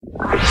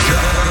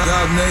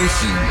Round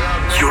Nation.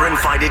 You're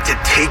invited to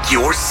take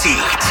your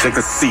seat. Take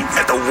a seat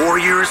at the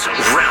Warriors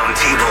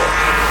Roundtable.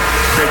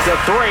 Takes a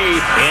three,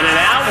 in and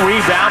out,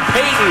 rebound,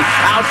 Payton,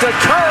 out to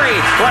Curry,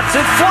 lets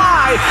it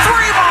fly,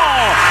 three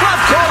ball,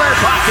 left corner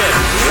pocket.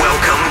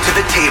 Welcome to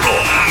the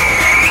table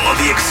on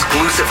the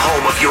exclusive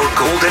home of your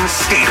Golden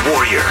State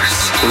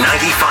Warriors.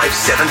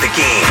 95-7 The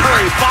Game.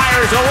 Curry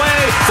fires away,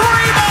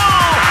 three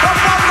ball,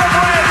 above the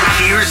break.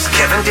 Here's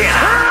Kevin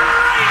Danna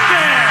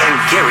and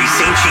Garry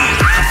St.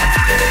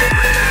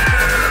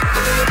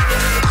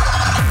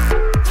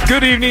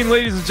 Good evening,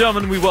 ladies and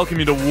gentlemen. We welcome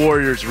you to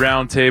Warriors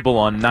Roundtable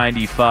on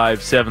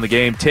 95.7 The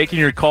Game. Taking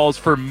your calls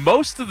for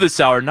most of this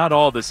hour, not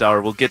all this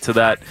hour. We'll get to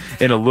that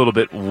in a little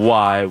bit,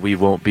 why we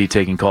won't be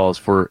taking calls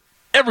for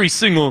every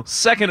single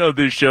second of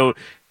this show.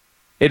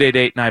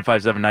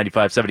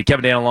 888-957-9570.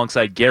 Kevin Dan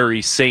alongside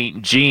Garry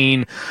St.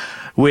 Jean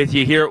with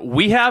you here.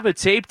 We have a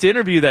taped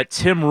interview that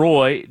Tim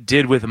Roy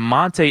did with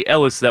Monte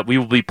Ellis that we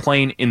will be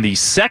playing in the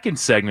second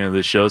segment of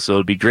the show, so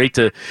it'll be great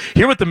to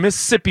hear what the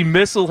Mississippi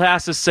Missile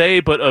has to say.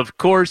 But of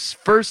course,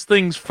 first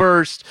things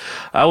first,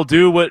 I will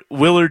do what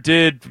Willard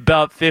did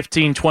about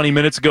 15-20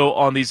 minutes ago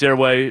on these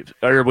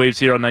airwaves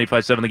here on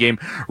 95.7 The Game.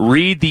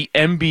 Read the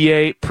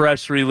NBA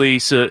press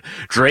release.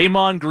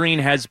 Draymond Green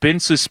has been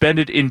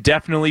suspended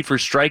indefinitely for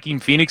striking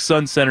Phoenix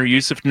Suns center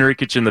Yusuf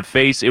Nurkic in the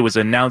face. It was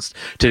announced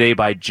today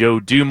by Joe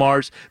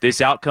Dumars. This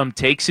outcome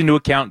takes into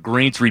account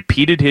Green's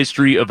repeated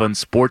history of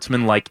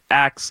unsportsmanlike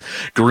acts.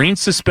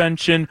 Green's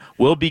suspension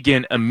will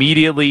begin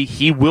immediately.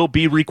 He will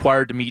be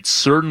required to meet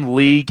certain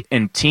league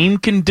and team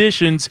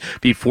conditions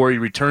before he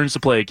returns to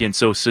play again.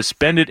 So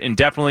suspended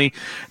indefinitely.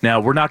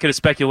 Now, we're not going to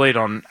speculate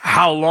on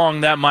how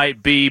long that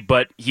might be,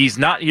 but he's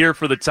not here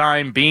for the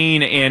time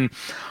being. And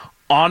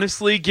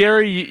honestly,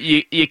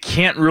 Garry, you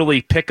can't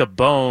really pick a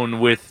bone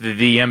with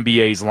the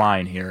NBA's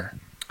line here.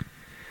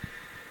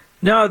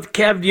 No,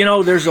 Kev,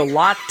 there's a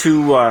lot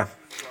to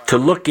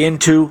look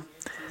into.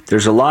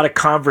 There's a lot of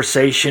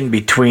conversation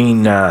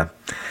between the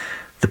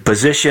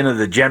position of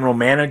the general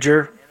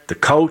manager, the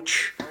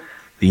coach,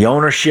 the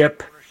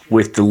ownership,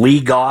 with the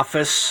league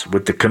office,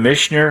 with the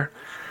commissioner,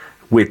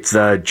 with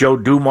Joe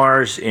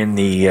Dumars in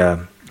the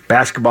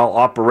basketball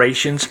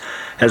operations,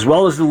 as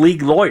well as the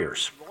league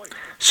lawyers.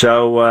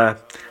 So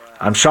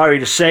I'm sorry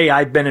to say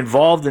I've been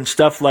involved in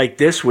stuff like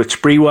this with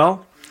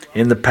Sprewell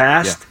in the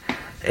past. Yeah.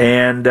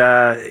 And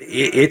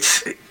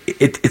it's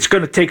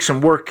going to take some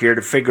work here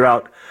to figure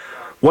out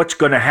what's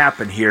going to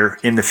happen here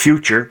in the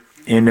future.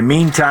 In the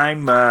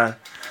meantime,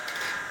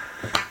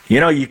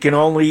 you can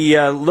only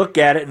look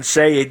at it and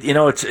say,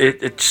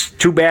 it's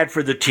too bad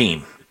for the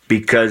team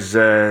because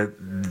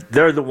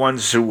they're the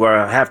ones who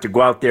have to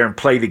go out there and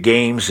play the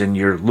games, and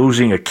you're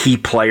losing a key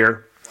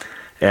player,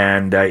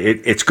 and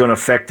it's going to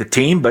affect the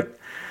team. But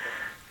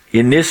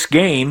in this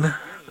game,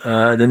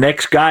 the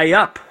next guy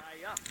up.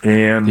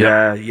 And,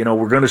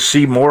 we're going to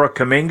see more of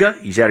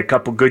Kuminga. He's had a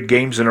couple good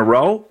games in a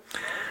row.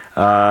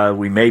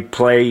 We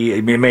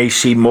may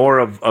see more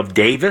of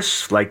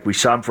Davis, like we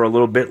saw him for a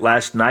little bit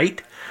last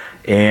night.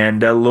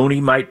 And Looney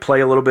might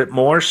play a little bit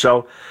more.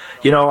 So,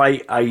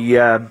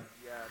 it's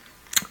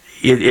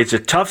a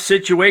tough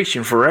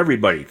situation for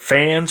everybody.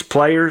 Fans,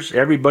 players,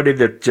 everybody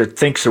that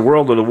thinks the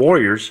world of the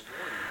Warriors.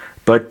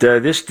 But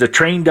the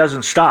train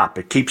doesn't stop.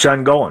 It keeps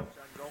on going.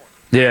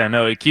 Yeah,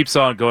 no, it keeps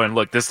on going.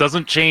 Look, this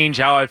doesn't change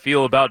how I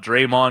feel about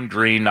Draymond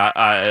Green.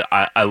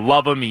 I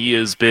love him. He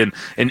has been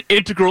an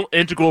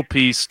integral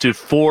piece to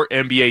 4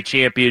 NBA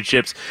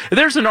championships.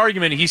 There's an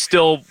argument he's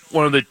still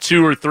one of the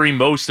 2 or 3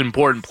 most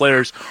important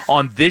players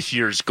on this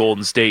year's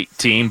Golden State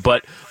team.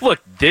 But look,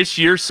 this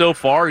year so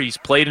far, he's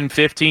played in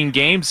 15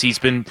 games. He's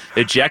been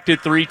ejected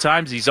 3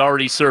 times. He's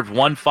already served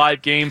 1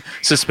 5-game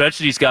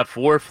suspension. He's got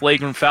 4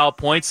 flagrant foul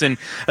points. And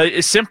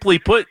simply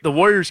put, the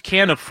Warriors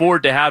can't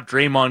afford to have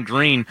Draymond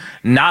Green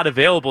not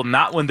available,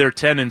 not when they're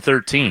 10 and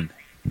 13.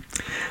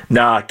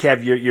 Nah,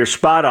 Kev, you're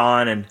spot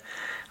on. And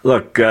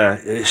look,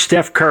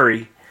 Steph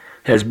Curry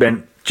has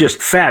been just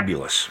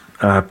fabulous,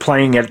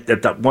 playing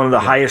at one of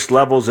the highest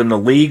levels in the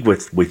league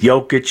with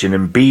Jokic and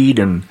Embiid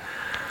and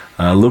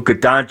Luka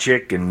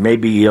Doncic and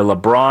maybe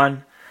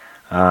LeBron.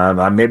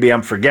 Maybe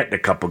I'm forgetting a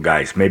couple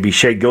guys. Maybe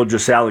Shai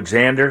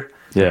Gilgeous-Alexander.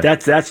 Yeah.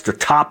 That's the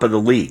top of the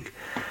league.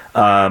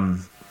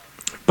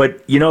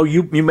 But,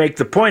 you make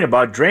the point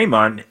about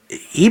Draymond.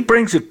 He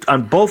brings it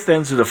on both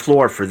ends of the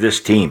floor for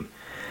this team.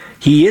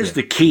 He is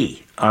the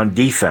key on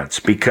defense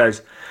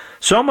because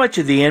so much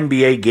of the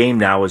NBA game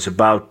now is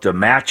about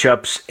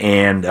matchups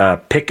and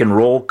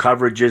pick-and-roll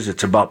coverages.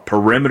 It's about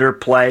perimeter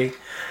play.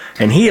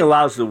 And he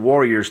allows the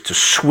Warriors to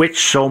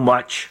switch so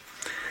much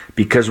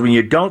because when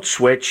you don't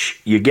switch,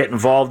 you get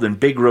involved in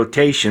big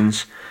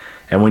rotations.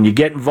 And when you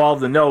get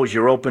involved in those,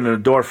 you're opening the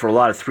door for a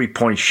lot of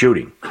three-point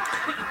shooting.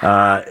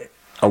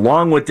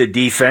 Along with the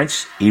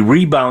defense, he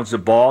rebounds the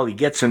ball. He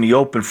gets in the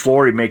open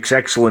floor. He makes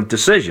excellent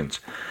decisions.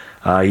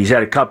 He's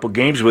had a couple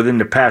games within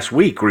the past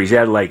week where he's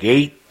had like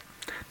 8,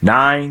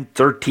 9,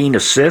 13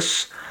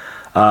 assists.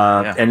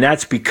 And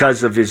that's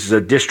because of his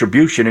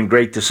distribution and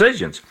great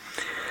decisions.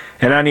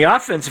 And on the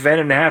offensive end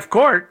in the half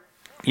court,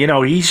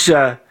 he's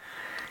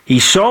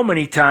he's so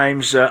many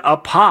times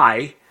up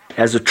high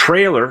as a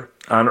trailer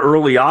on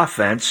early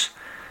offense,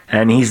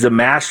 and he's the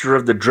master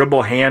of the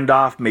dribble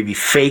handoff, maybe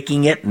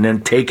faking it and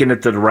then taking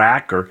it to the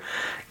rack or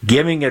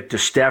giving it to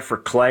Steph or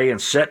Clay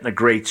and setting a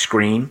great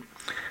screen.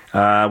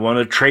 One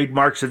of the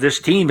trademarks of this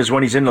team is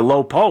when he's in the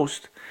low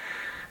post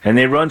and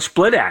they run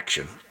split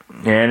action.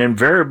 And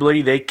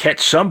invariably they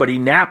catch somebody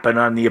napping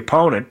on the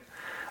opponent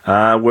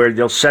where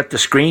they'll set the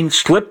screen,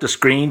 slip the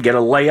screen, get a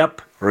layup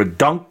or a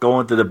dunk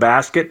going to the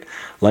basket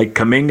like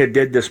Kuminga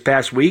did this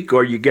past week,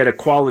 or you get a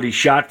quality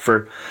shot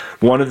for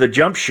one of the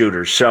jump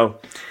shooters. So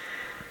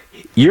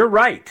you're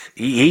right.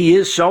 He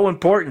is so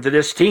important to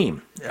this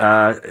team.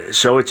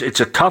 So it's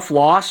a tough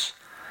loss.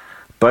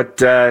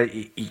 But,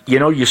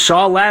 you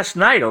saw last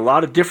night a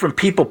lot of different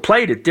people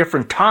played at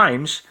different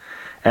times,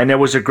 and there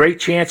was a great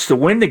chance to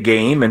win the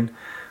game. And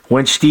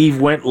when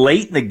Steve went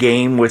late in the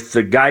game with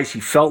the guys he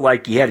felt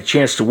like he had a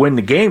chance to win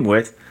the game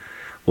with,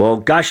 well,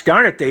 gosh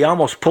darn it, they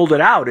almost pulled it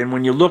out. And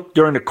when you look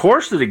during the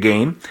course of the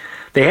game,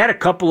 they had a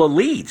couple of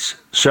leads.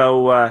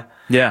 So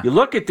you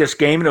look at this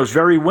game, and it was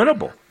very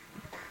winnable.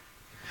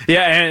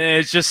 Yeah, and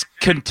it just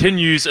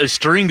continues a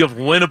string of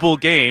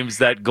winnable games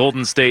that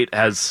Golden State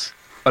has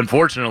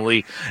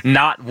unfortunately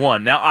not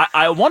won. Now,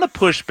 I want to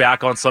push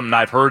back on something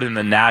I've heard in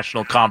the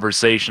national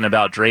conversation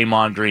about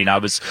Draymond Green. I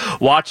was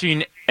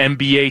watching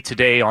NBA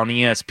Today on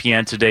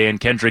ESPN today, and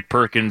Kendrick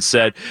Perkins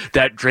said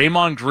that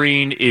Draymond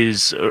Green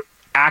is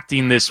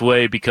acting this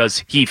way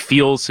because he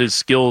feels his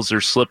skills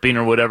are slipping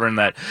or whatever, and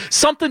that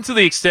something to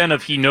the extent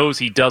of he knows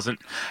he doesn't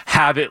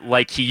have it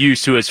like he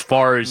used to as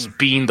far as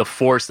being the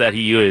force that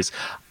he is.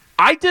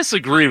 I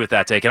disagree with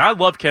that take, and I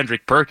love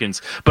Kendrick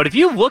Perkins, but if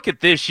you look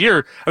at this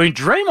year, I mean,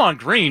 Draymond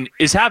Green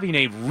is having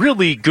a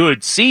really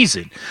good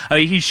season. I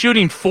mean, he's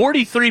shooting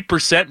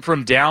 43%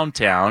 from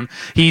downtown.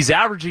 He's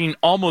averaging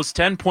almost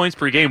 10 points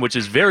per game, which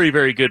is very,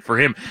 very good for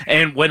him.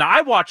 And when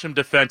I watch him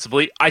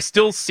defensively, I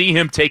still see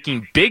him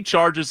taking big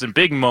charges and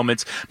big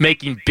moments,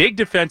 making big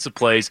defensive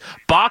plays,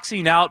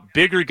 boxing out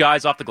bigger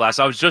guys off the glass.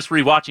 I was just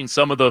rewatching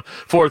some of the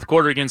fourth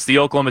quarter against the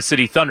Oklahoma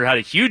City Thunder, had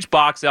a huge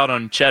box out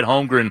on Chet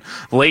Holmgren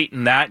late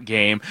in that game.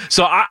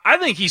 So I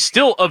think he's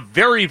still a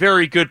very,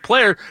 very good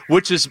player,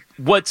 which is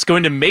what's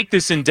going to make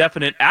this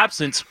indefinite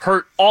absence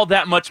hurt all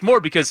that much more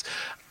because,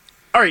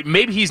 all right,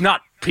 maybe he's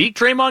not peak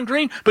Draymond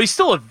Green, but he's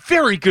still a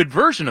very good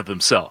version of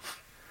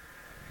himself.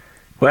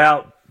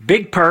 Well,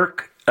 Big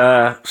Perk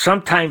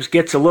sometimes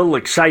gets a little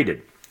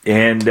excited,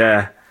 and,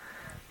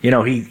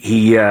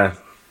 he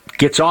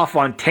gets off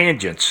on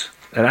tangents.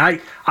 And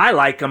I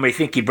like him. I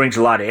think he brings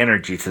a lot of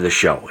energy to the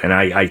show. And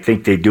I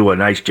think they do a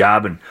nice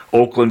job. And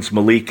Oakland's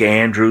Malika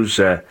Andrews,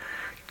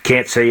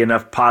 can't say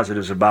enough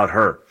positives about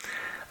her.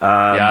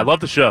 I love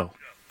the show.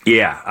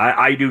 Yeah,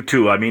 I do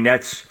too. I mean,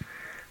 that's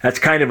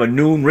kind of a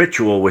noon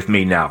ritual with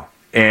me now.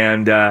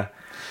 And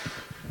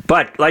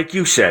but like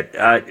you said,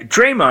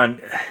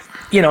 Draymond,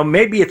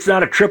 maybe it's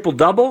not a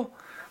triple-double,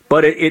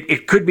 but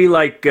it could be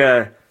like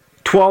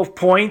 12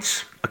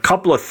 points, a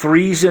couple of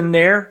threes in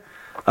there.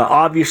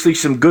 Obviously,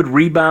 some good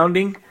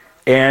rebounding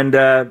and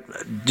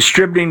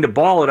distributing the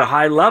ball at a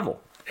high level.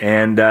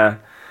 And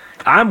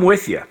I'm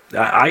with you.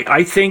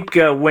 I think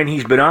when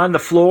he's been on the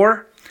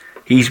floor,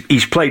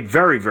 he's played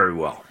very, very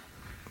well.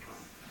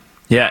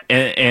 Yeah,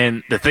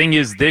 and the thing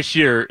is, this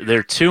year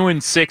they're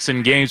 2-6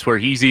 in games where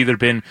he's either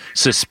been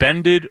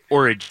suspended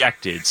or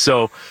ejected.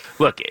 So,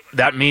 look,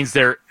 that means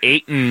they're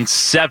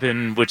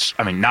 8-7, which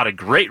I mean, not a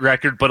great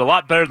record, but a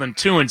lot better than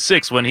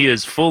 2-6 when he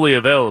is fully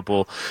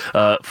available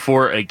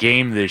for a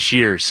game this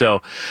year.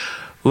 So,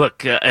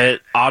 look,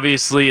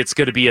 obviously it's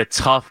going to be a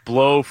tough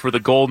blow for the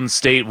Golden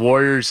State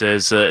Warriors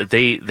as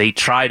they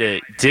try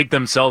to dig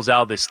themselves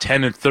out of this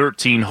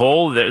 10-13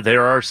 hole.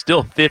 There are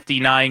still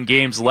 59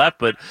 games left,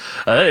 but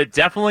it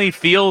definitely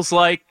feels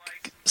like,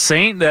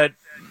 Saint, that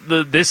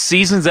this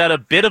season's at a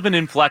bit of an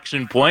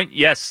inflection point.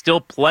 Yes,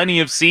 still plenty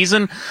of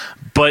season,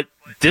 but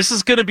this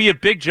is going to be a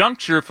big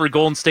juncture for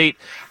Golden State.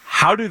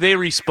 How do they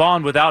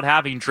respond without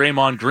having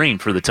Draymond Green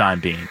for the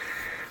time being?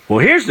 Well,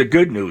 here's the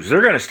good news.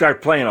 They're going to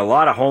start playing a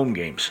lot of home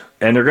games,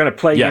 and they're going to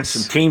play against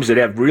some teams that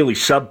have really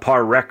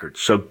subpar records.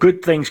 So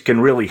good things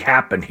can really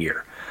happen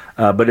here.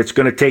 But it's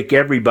going to take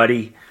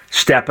everybody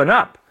stepping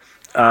up.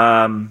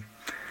 I'm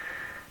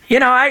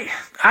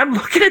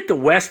looking at the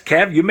West,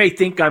 Kev. You may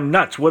think I'm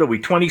nuts. What are we,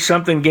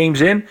 20-something games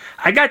in?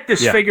 I got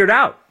this figured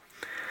out.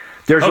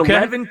 There's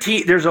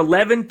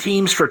 11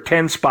 teams for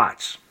 10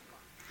 spots.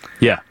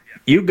 Yeah.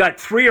 You've got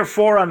 3 or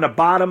 4 on the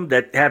bottom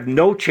that have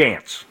no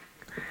chance.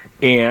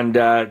 And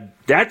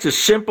that's as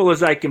simple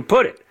as I can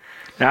put it.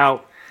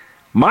 Now,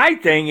 my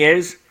thing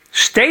is,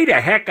 stay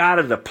the heck out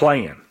of the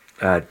play-in.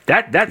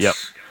 That's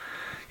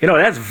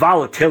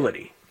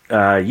volatility.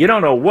 You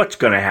don't know what's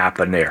going to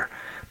happen there.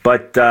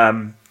 But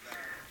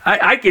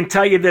I can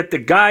tell you that the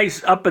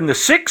guys up in the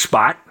 6th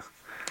spot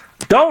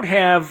don't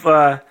have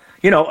a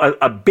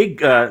big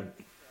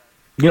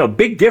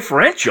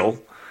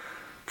differential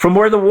from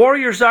where the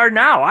Warriors are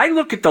now. I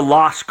look at the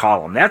loss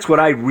column. That's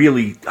what I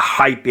really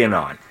hype in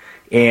on.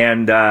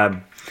 And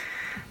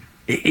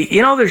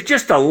there's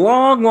just a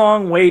long,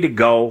 long way to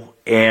go,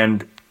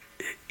 and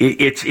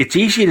it's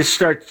easy to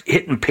start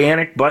hitting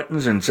panic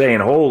buttons and saying,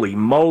 "Holy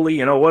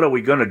moly, what are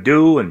we going to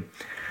do?" And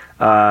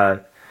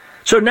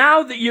so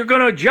now that you're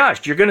going to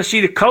adjust, you're going to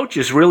see the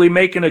coaches really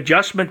make an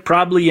adjustment,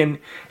 probably in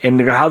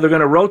how they're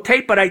going to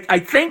rotate. But I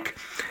think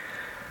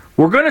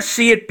we're going to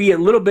see it be a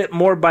little bit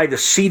more by the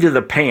seat of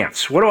the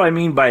pants. What do I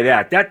mean by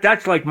that?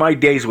 That's like my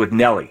days with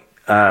Nelly.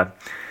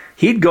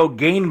 He'd go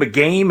game to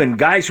game, and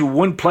guys who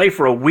wouldn't play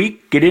for a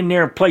week get in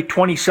there and play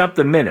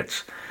 20-something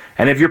minutes.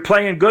 And if you're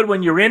playing good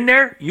when you're in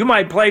there, you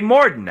might play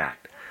more than that.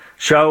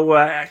 So,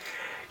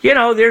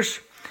 there's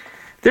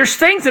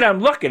things that I'm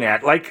looking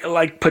at, like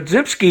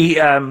Podziemski.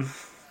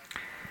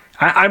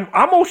 I'm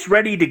almost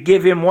ready to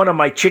give him one of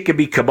my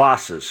Chicopee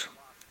kibasas.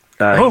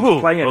 He's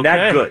playing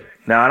that good.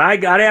 Now, and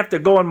I'd have to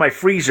go in my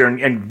freezer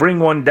and bring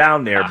one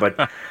down there,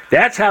 but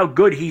that's how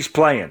good he's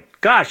playing.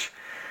 Gosh,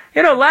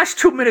 last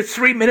 2 minutes,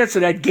 3 minutes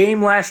of that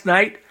game last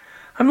night,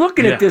 I'm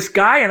looking at this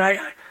guy, and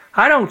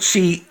I don't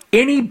see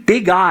any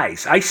big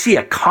eyes. I see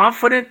a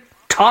confident,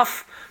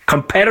 tough,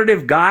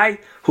 competitive guy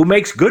who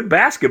makes good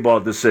basketball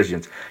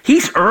decisions.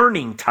 He's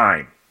earning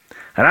time,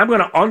 and I'm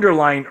going to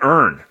underline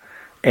earn.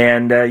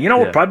 And,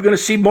 we're probably going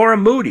to see more of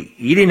Moody.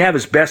 He didn't have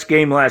his best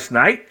game last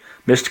night,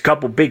 missed a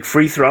couple big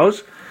free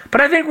throws,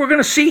 but I think we're going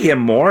to see him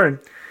more. And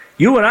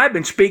you and I have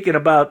been speaking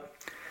about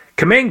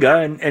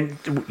Kuminga, and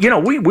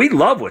we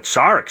love what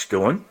Sarik's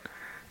doing.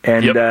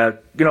 And,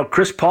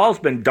 Chris Paul's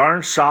been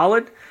darn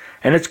solid,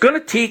 and it's going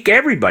to take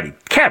everybody.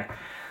 Kev,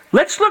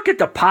 let's look at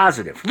the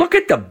positive. Look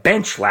at the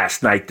bench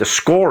last night, the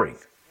scoring.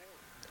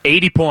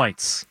 80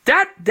 points.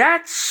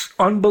 That's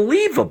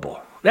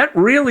unbelievable. That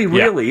really,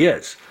 really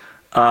is.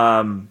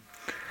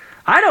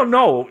 I don't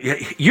know.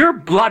 You're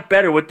a lot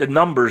better with the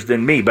numbers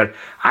than me, but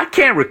I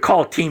can't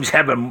recall teams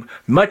having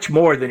much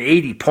more than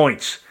 80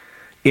 points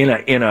in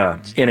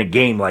a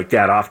game like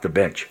that off the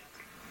bench.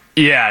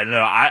 Yeah,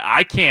 no,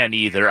 I can't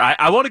either.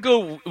 I want to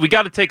go. We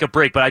got to take a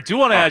break, but I do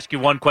want to ask you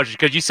one question,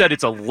 because you said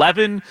it's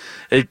 11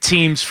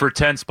 teams for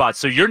 10 spots,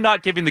 so you're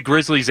not giving the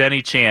Grizzlies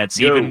any chance,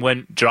 even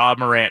when Ja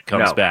Morant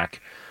comes back.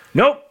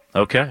 Nope.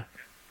 Okay.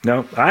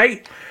 No,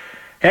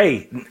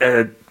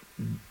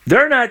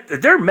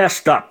 they're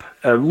messed up.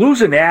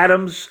 Losing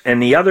Adams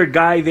and the other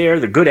guy there,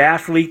 the good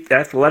athlete,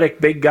 athletic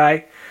big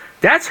guy,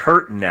 that's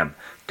hurting them.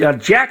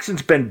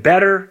 Jackson's been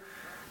better,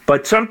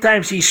 but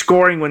sometimes he's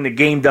scoring when the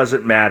game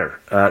doesn't matter.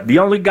 The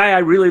only guy I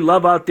really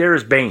love out there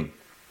is Bane.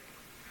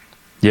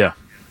 Yeah.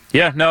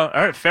 Yeah, no,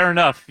 all right, fair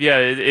enough. Yeah,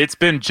 it's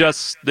been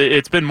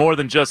more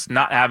than just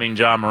not having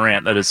Ja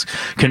Morant that has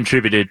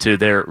contributed to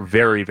their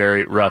very,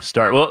 very rough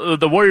start. Well,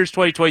 the Warriors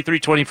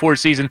 2023-24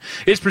 season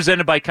is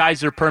presented by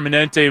Kaiser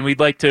Permanente, and we'd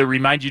like to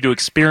remind you to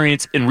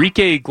experience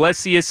Enrique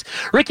Iglesias,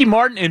 Ricky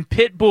Martin, and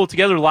Pitbull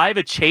together live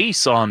at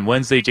Chase on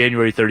Wednesday,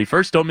 January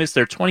 31st. Don't miss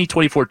their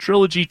 2024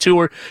 Trilogy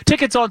Tour.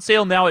 Tickets on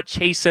sale now at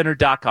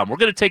chasecenter.com. We're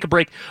going to take a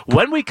break.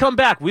 When we come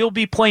back, we'll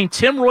be playing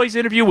Tim Roy's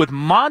interview with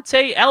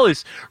Monte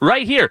Ellis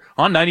right here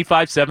on 95.7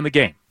 The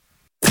Game.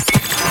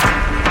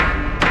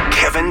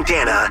 Kevin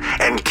Danna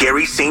and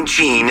Garry St.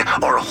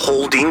 are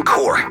holding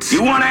court.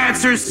 You want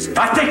answers?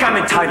 I think I'm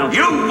entitled.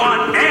 You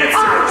want answers?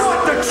 I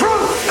want the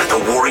truth! At the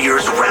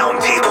Warriors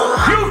Roundtable.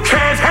 You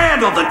can't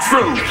handle the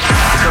truth!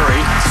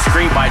 Curry,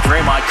 screened by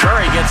Draymond.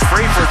 Curry gets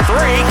free for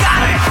three.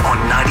 Got it!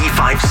 On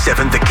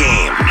 95.7 The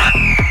Game.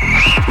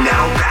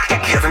 Now back to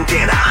Kevin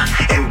Danna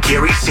and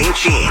Garry St.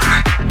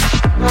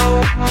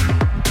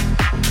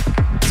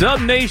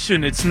 Dub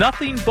Nation, it's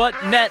nothing but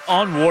net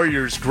on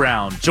Warriors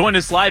ground. Join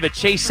us live at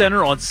Chase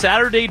Center on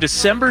Saturday,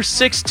 December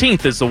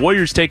 16th as the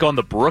Warriors take on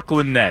the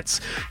Brooklyn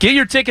Nets. Get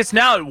your tickets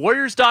now at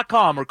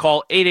Warriors.com or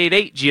call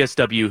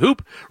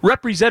 888-GSW-HOOP.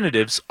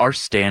 Representatives are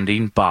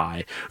standing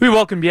by. We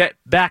welcome you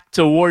back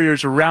to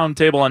Warriors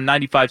Roundtable on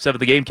 95.7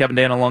 The Game. Kevin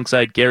Danna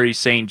alongside Garry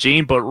St.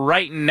 But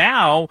right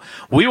now,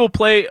 we will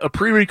play a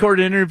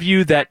pre-recorded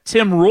interview that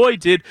Tim Roy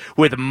did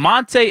with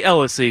Monte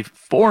Ellis, a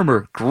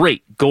former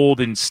great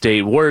Golden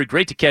State Warrior.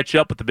 Great to catch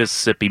up with the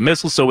Mississippi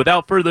Missile. So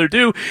without further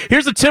ado,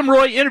 here's a Tim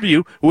Roy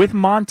interview with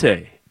Monte.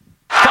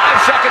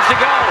 5 seconds to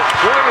go.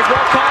 Warriors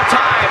won't call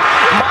time.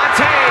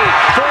 Monte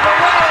for the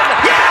win.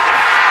 Yeah!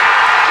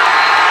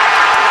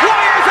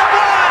 Warriors have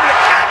won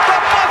at the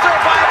buzzer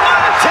by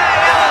Monte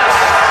Ellis.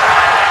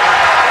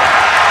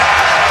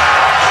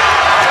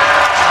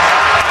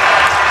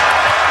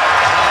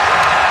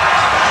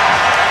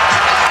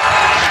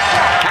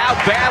 How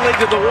badly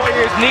did the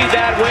Warriors need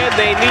that win?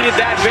 They needed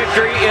that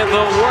victory in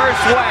the worst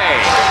way.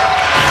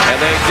 And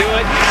they do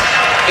it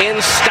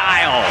in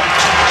style.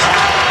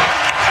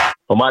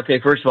 Well, Monte,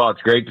 first of all,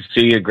 it's great to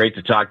see you. Great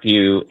to talk to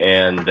you,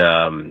 and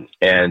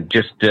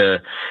just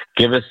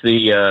give us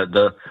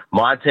the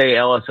Monte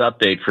Ellis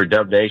update for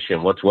Dub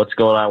Nation. What's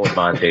going on with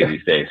Monte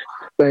these days?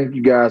 Thank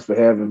you guys for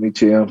having me,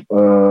 Tim.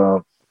 I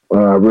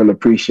really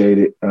appreciate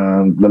it.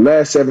 The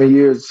last 7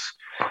 years,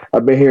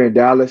 I've been here in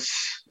Dallas.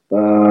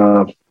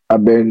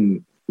 I've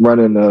been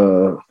running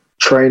a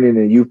training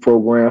and youth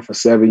program for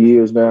 7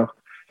 years now,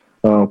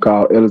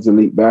 called Ellis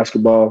Elite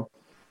Basketball.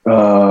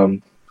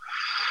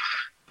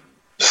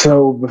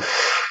 So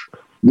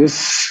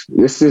this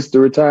is the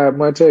retired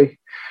Monte.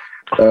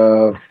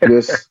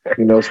 Just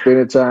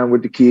spending time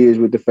with the kids,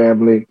 with the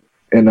family,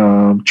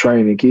 and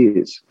training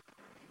kids.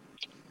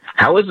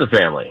 How is the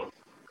family?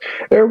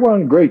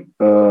 Everyone great.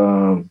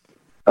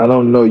 I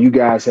don't know. You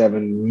guys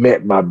haven't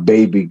met my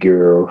baby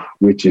girl,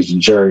 which is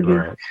Journey.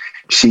 Right.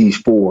 She's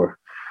 4.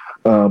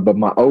 But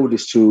my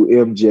oldest two,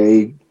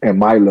 MJ and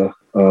Mila,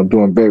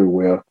 doing very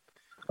well.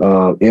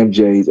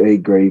 MJ's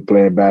 8th grade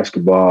playing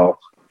basketball.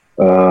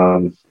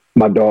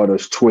 My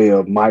daughter's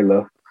 12,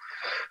 Mila.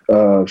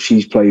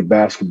 She's played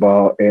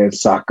basketball and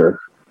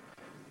soccer.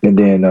 And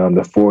then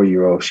the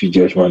 4-year-old, she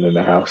just running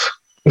the house.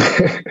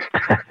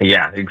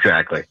 Yeah,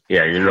 exactly.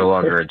 Yeah, you're no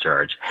longer in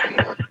charge.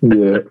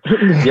 Yeah.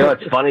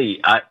 It's funny.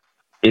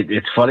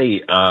 It's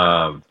funny.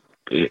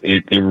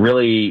 It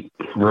really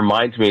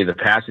reminds me of the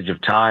passage of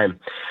time.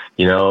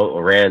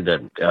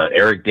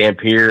 Eric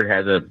Dampier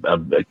has a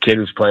kid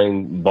who's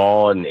playing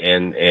ball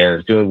and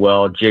is doing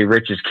well. Jay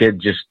Rich's kid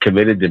just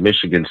committed to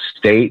Michigan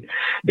State.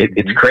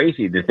 It's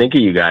crazy to think of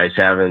you guys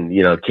having,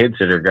 kids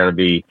that are going to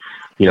be,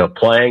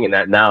 playing, and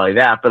that not only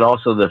that, but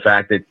also the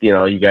fact that,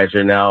 you guys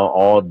are now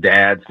all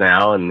dads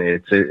now, and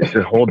it's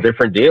a whole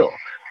different deal.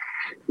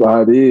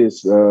 Well, it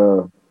is,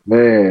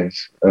 man.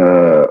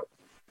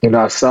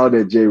 I saw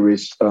that Jay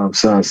Rich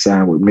son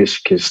signed with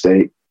Michigan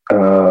State.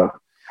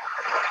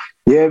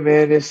 Yeah,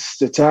 man, it's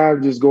the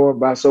time just going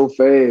by so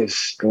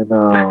fast. And,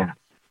 I'm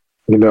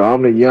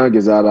the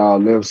youngest out of all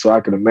of them, so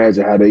I can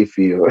imagine how they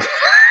feel.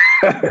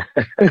 That's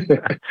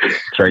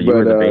right. You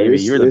were the baby.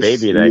 You were the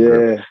baby of that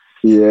group.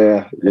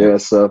 Yeah.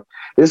 So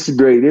it's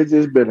great. It's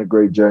been a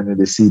great journey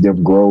to see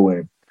them grow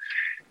and,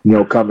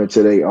 coming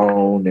to their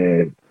own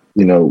and,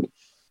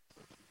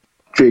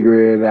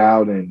 figuring it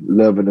out and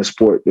loving the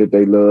sport that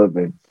they love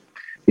and,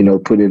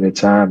 putting in the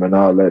time and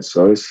all that.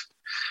 So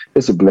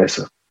it's a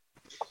blessing.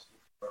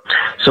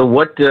 So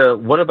what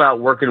about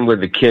working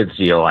with the kids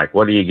do you like?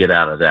 What do you get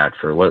out of that?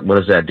 What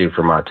does that do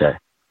for Monte?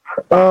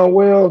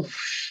 Well,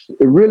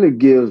 it really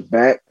gives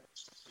back.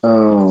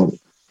 I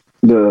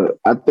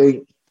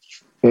think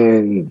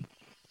in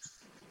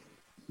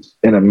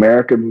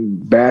American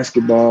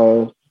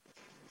basketball,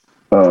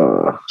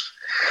 I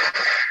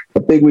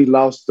think we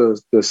lost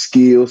the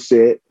skill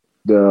set,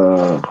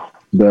 the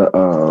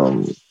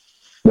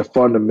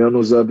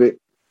fundamentals of it.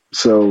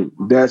 So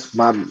that's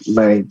my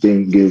main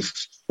thing is,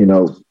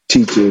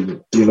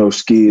 teaching,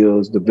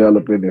 skills,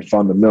 developing and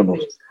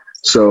fundamentals.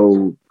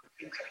 So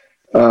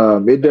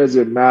it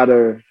doesn't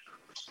matter,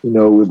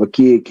 if a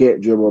kid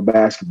can't dribble a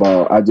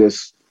basketball. I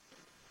just,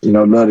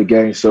 love the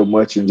game so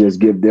much and just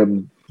give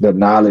them the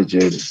knowledge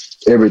and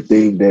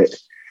everything that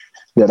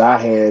I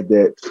had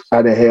that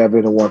I didn't have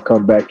anyone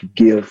come back and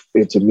give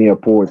it to me or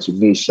pour it to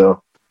me.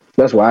 So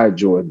that's why I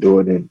enjoy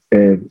doing it.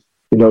 And,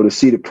 to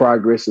see the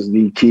progress of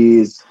these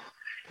kids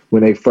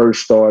when they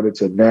first started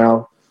to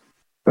now,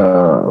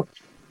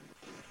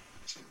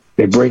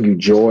 they bring you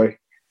joy,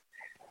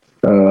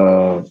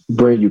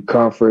 bring you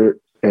comfort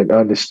and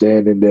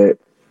understanding that,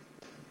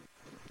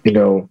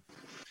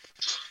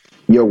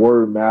 your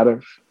word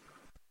matters.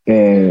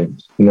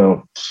 And,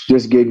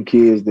 just getting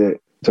kids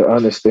to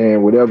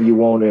understand whatever you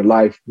want in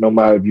life, no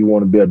matter if you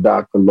want to be a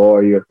doctor,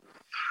 lawyer,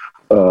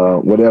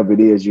 whatever it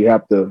is, you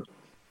have to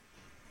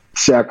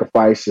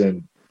sacrifice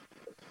and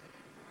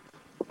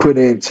put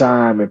in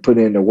time and put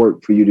in the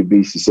work for you to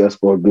be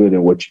successful or good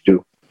at what you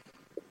do.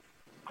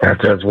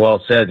 That's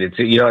well said. It's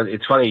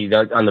it's funny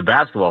on the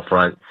basketball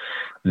front,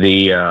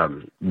 the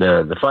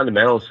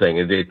fundamentals thing.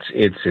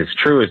 It's as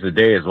true as the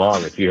day is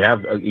long. If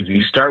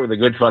you start with a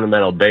good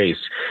fundamental base,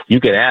 you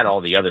can add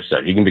all the other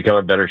stuff. You can become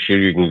a better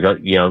shooter. You can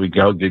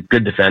go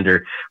good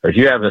defender. But if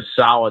you have a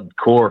solid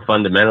core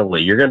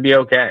fundamentally, you're going to be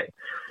okay.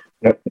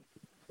 Yep.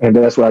 And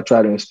that's what I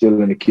try to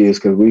instill in the kids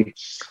because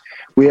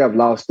we have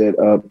lost that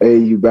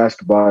AAU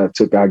basketball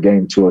took our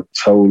game to a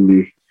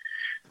totally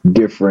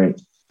different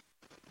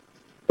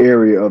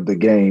area of the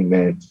game.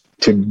 And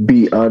to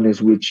be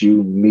honest with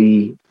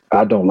you,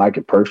 I don't like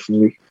it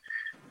personally,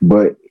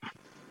 but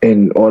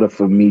in order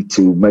for me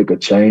to make a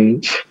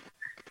change,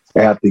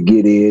 I have to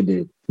get in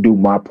and do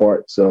my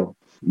part. So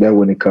that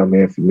wouldn't come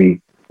in for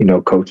me,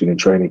 coaching and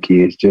training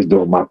kids, just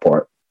doing my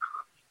part.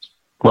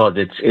 Well,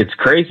 it's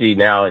crazy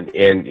now,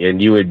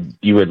 and you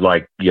would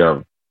like,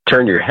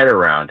 turn your head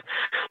around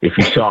if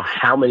you saw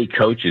how many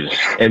coaches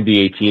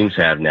NBA teams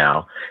have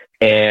now.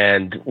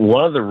 And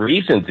one of the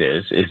reasons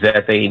is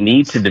that they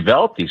need to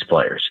develop these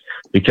players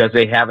because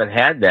they haven't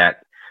had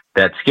that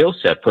skill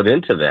set put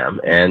into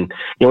them. And,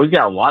 we've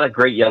got a lot of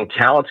great young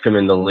talents come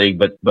in the league,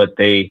 but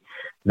they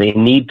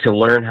need to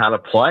learn how to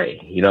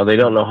play. They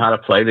don't know how to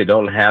play. They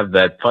don't have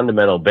that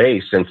fundamental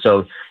base. And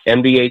so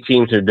NBA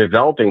teams are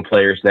developing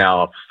players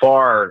now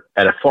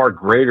at a far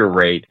greater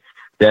rate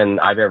than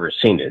I've ever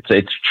seen it.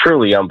 It's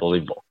truly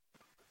unbelievable.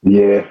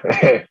 Yeah.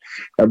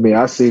 I mean,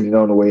 I seen it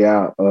on the way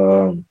out.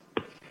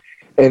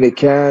 And it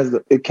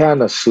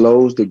kind of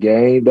slows the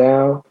game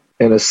down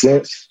in a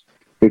sense,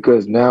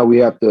 because now we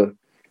have to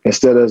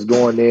instead of us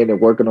going in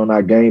and working on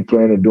our game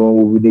plan and doing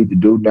what we need to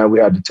do, now we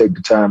have to take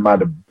the time out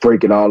to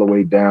break it all the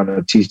way down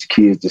and teach the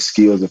kids the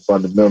skills and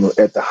fundamentals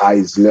at the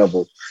highest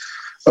level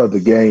of the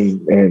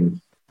game.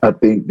 And I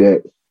think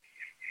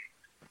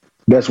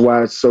that's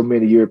why so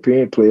many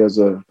European players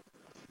are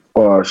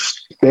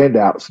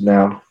standouts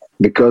now,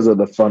 because of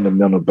the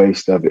fundamental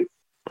base of it.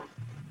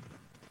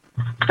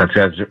 That's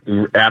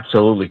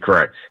absolutely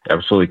correct.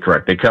 Absolutely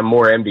correct. They come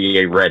more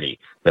NBA ready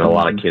than a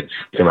lot of kids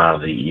come out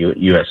of the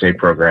USA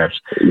programs.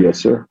 Yes,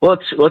 sir.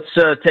 Let's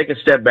take a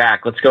step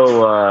back. Let's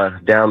go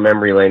down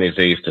memory lane, as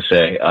they used to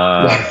say.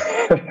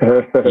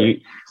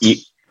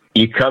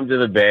 You come to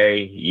the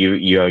Bay.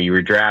 You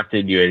were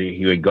drafted.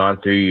 You had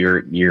gone through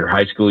your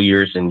high school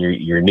years and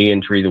your knee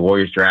injury. The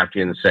Warriors drafted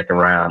you in the second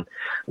round.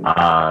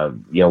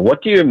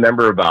 What do you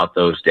remember about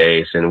those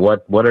days, and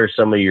what are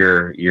some of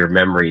your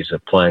memories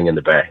of playing in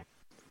the Bay?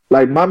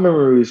 Like, my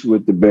memories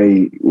with the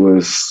Bay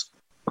was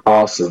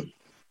awesome.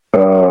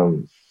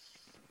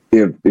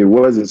 If it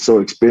wasn't so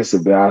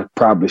expensive, I'd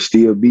probably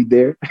still be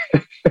there.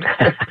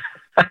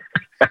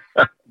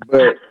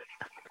 But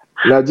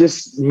now,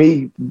 just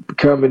me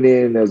coming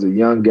in as a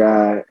young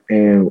guy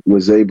and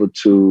was able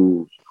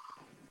to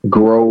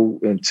grow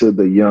into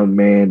the young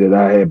man that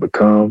I had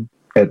become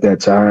at that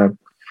time,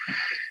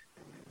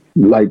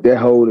 like, that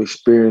whole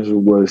experience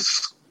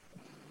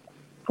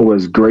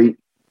was great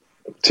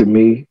to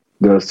me.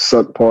 The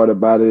suck part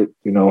about it,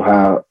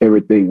 how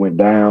everything went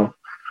down.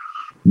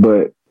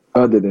 But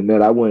other than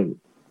that, I wouldn't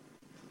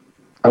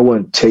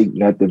take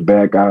nothing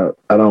back. I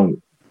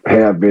don't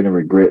have any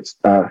regrets.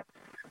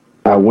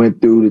 I went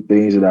through the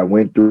things that I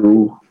went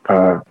through.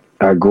 I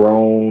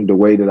grown the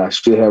way that I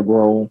should have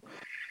grown.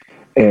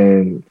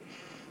 And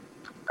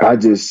I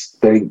just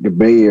thank the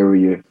Bay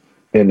Area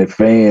and the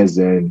fans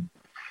and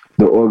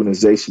the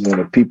organization and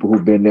the people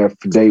who've been there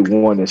from day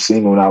one and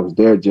seen when I was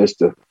there, just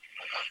to,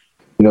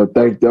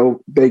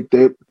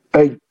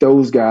 thank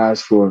those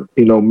guys for,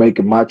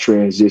 making my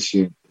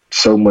transition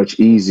so much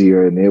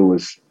easier. And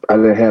I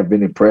didn't have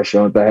any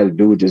pressure. All I had to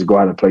do was just go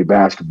out and play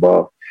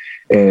basketball.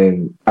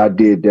 And I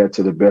did that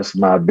to the best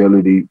of my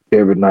ability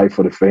every night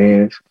for the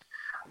fans.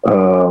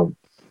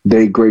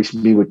 They graced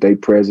me with their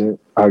presence.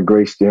 I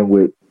graced them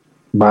with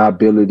my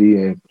ability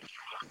and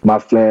my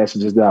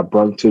flashes that I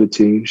brought to the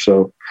team.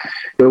 So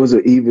it was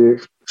an even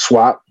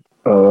swap.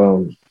 I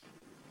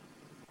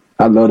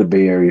love the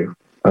Bay Area.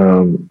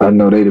 I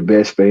know they the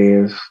best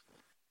fans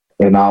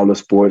in all the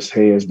sports,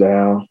 hands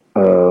down.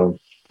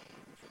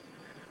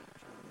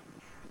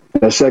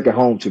 They're second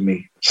home to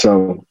me.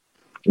 So,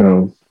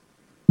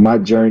 my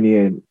journey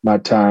and my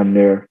time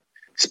there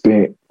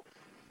spent,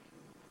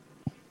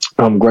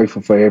 I'm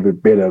grateful for every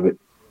bit of it.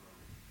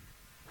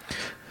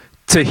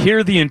 To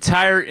hear the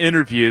entire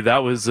interview, that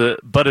was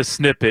but a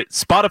snippet.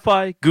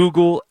 Spotify,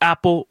 Google,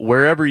 Apple,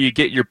 wherever you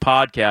get your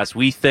podcast.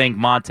 We thank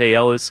Monta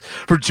Ellis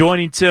for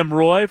joining Tim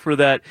Roye for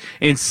that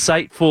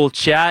insightful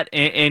chat.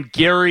 And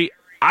Gary,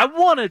 I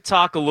want to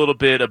talk a little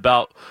bit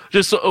about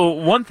just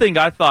one thing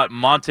I thought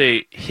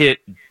Monta hit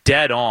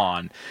dead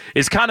on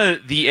is kind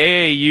of the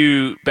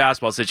AAU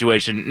basketball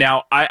situation.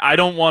 Now, I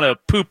don't want to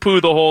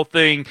poo-poo the whole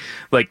thing.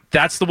 Like,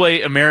 that's the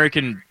way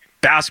American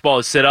basketball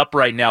is set up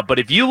right now. But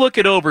if you look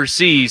at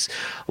overseas,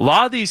 a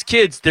lot of these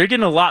kids, they're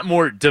getting a lot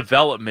more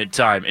development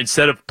time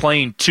instead of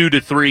playing 2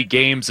 to 3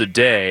 games a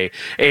day.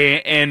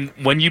 And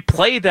when you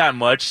play that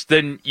much,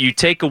 then you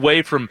take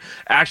away from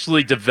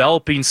actually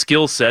developing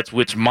skill sets,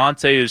 which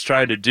Monta is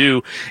trying to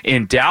do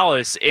in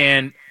Dallas.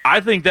 And I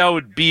think that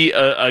would be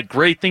a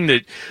great thing to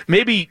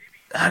maybe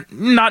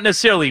not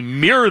necessarily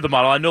mirror the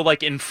model. I know,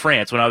 like in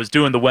France, when I was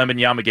doing the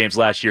Wembanyama games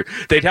last year,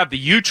 they'd have the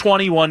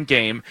U21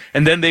 game,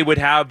 and then they would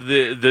have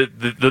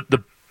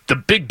the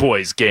big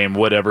boys game,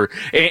 whatever.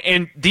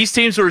 And these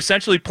teams were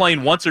essentially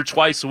playing once or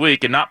twice a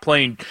week and not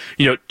playing,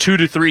 2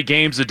 to 3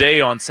 games a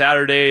day on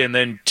Saturday and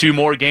then 2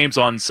 more games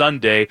on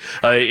Sunday,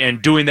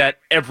 and doing that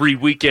every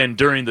weekend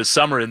during the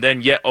summer. And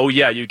then, you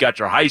got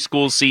your high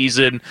school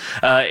season,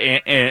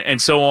 and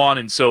so on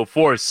and so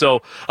forth.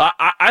 So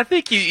I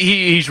think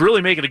he's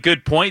really making a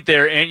good point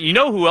there. And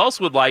who else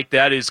would like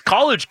that is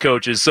college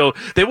coaches. So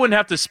they wouldn't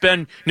have to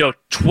spend,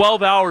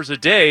 12 hours a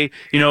day,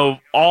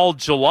 all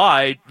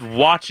July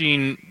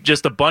watching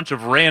just a bunch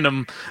of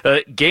random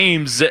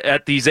games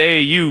at these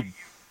AAU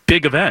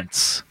big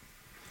events.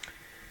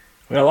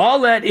 Well,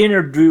 all that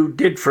interview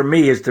did for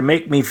me is to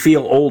make me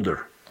feel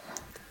older.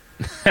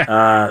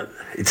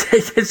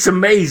 It's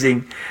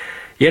amazing.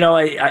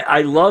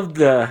 I loved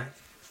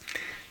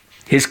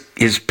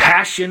his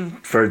passion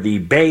for the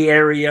Bay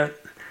Area.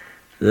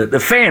 The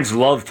fans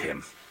loved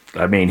him.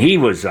 I mean, he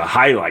was a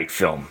highlight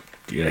film.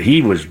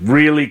 He was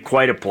really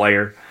quite a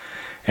player.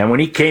 And when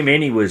he came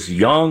in, he was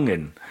young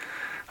and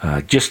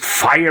just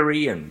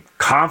fiery and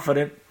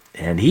confident,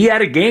 and he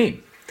had a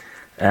game.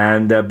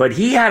 But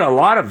he had a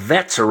lot of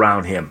vets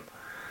around him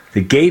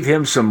that gave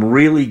him some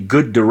really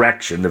good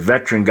direction, the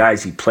veteran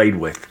guys he played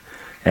with.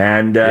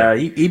 And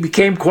he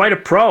became quite a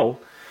pro.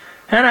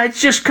 And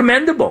it's just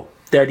commendable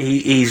that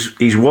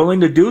he's willing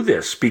to do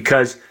this,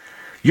 because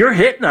you're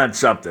hitting on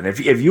something.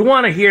 If you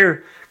want to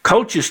hear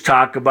coaches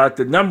talk about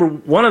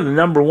one of the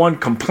number one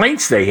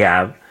complaints they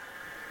have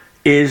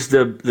is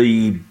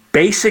the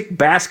basic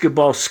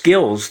basketball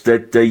skills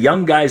that the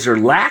young guys are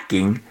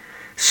lacking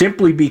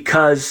simply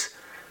because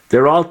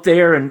they're out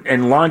there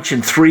and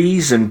launching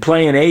threes and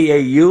playing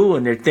AAU,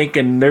 and they're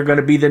thinking they're going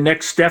to be the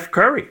next Steph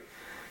Curry.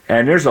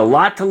 And there's a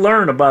lot to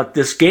learn about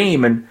this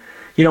game. And,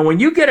 when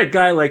you get a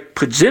guy like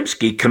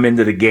Podziemski come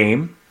into the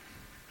game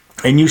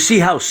and you see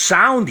how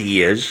sound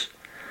he is,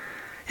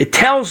 it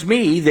tells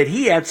me that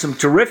he had some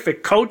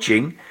terrific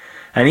coaching,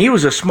 and he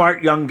was a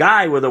smart young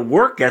guy with a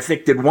work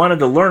ethic that wanted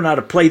to learn how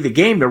to play the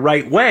game the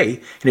right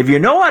way. And if you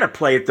know how to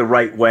play it the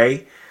right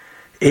way,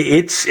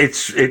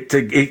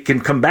 it can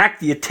come back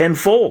to you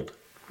tenfold.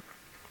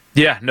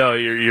 Yeah, no,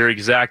 you're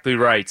exactly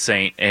right,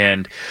 Saint.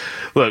 And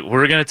look,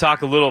 we're going to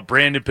talk a little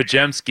Brandon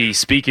Podziemski,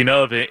 speaking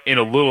of it, in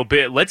a little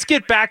bit. Let's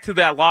get back to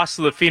that loss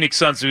to the Phoenix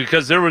Suns,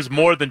 because there was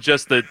more than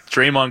just the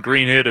Draymond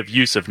Green hit of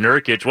Yusuf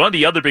Nurkic. One of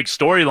the other big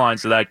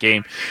storylines of that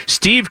game,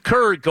 Steve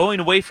Kerr going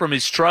away from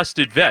his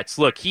trusted vets.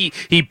 Look, he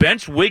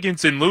benched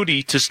Wiggins and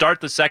Looney to start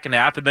the second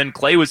half, and then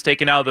Clay was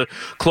taken out of the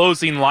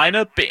closing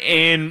lineup.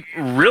 And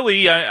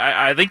really,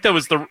 I think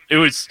it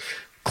was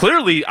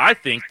clearly, I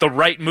think, the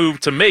right move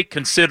to make,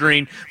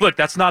 considering, look,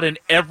 that's not an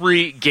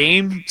every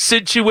game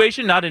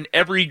situation, not an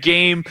every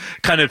game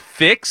kind of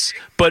fix,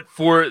 but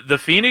for the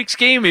Phoenix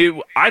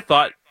game, I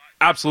thought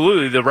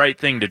absolutely the right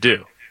thing to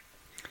do.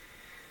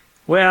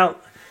 Well,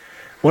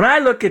 when I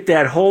look at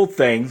that whole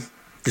thing,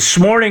 this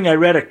morning I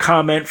read a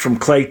comment from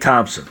Klay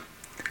Thompson,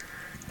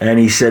 and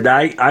he said,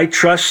 I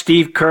trust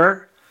Steve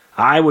Kerr.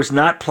 I was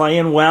not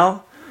playing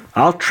well.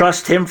 I'll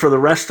trust him for the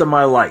rest of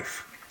my life.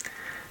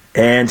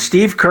 And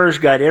Steve Kerr's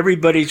got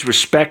everybody's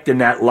respect in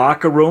that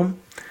locker room,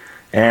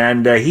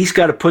 and he's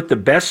got to put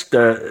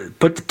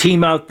the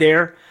team out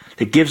there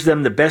that gives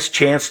them the best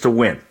chance to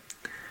win.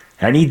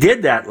 And he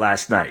did that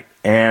last night.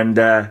 And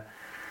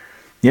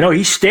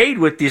he stayed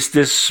with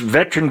this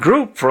veteran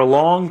group for a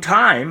long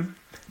time.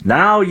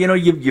 Now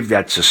you've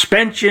had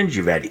suspensions,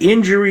 you've had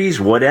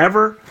injuries,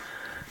 whatever.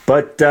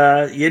 But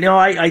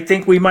I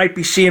think we might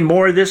be seeing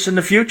more of this in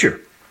the future.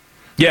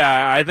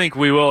 Yeah, I think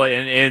we will.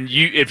 And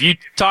if you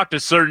talk to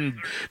certain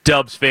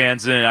Dubs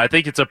fans, and I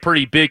think it's a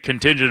pretty big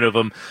contingent of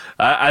them,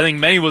 I think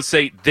many will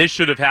say this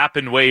should have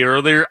happened way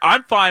earlier.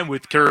 I'm fine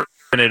with Kerr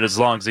in it as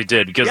long as he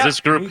did, because this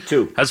group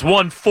has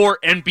won 4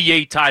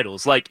 NBA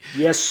titles.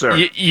 Yes, sir.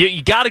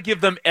 You got to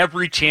give them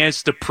every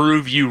chance to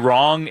prove you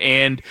wrong.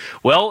 And,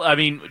 well, I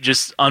mean,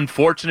 just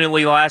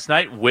unfortunately last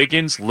night,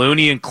 Wiggins,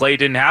 Looney, and Clay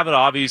didn't have it.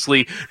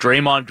 Obviously,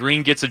 Draymond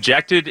Green gets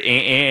ejected,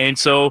 and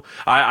so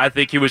I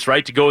think he was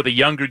right to go with the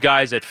younger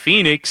guys at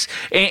Phoenix.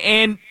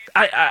 And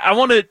I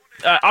want to...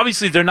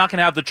 obviously, they're not going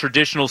to have the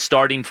traditional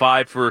starting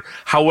 5 for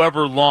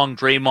however long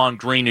Draymond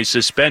Green is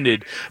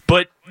suspended,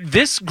 but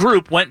this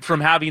group went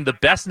from having the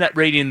best net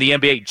rating in the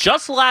NBA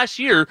just last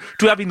year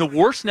to having the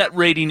worst net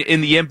rating in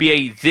the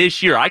NBA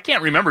this year. I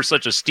can't remember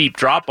such a steep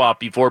drop-off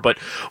before, but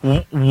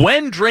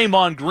when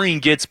Draymond Green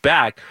gets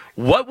back,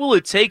 what will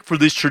it take for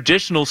this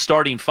traditional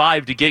starting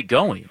 5 to get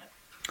going?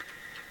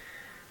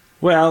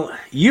 Well,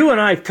 you and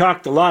I have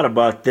talked a lot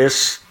about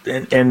this,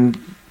 and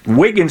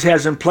Wiggins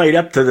hasn't played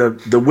up to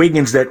the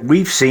Wiggins that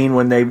we've seen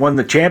when they won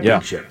the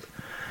championship.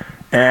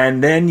 Yeah.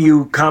 And then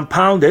you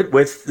compound it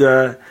with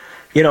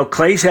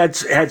Clay's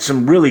had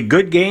some really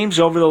good games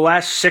over the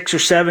last 6 or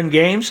 7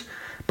 games,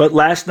 but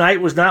last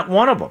night was not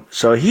one of them.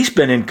 So he's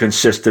been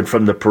inconsistent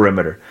from the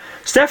perimeter.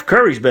 Steph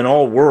Curry's been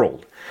all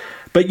world.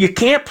 But you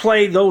can't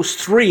play those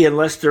 3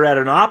 unless they're at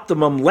an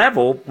optimum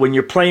level when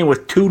you're playing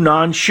with 2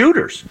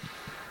 non-shooters,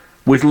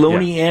 with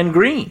Looney and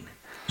Green.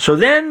 So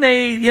then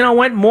they,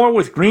 went more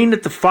with Green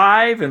at the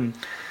 5 and,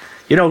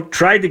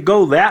 tried to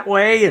go that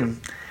way.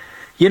 And,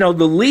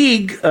 the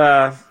league,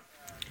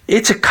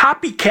 it's a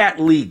copycat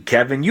league,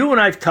 Kevin. You and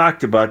I have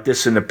talked about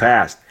this in the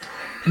past.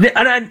 And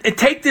I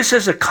take this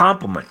as a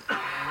compliment.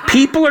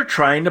 People are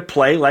trying to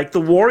play like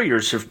the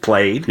Warriors have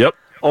played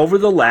over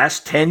the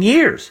last 10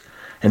 years.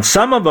 And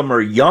some of them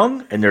are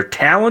young and they're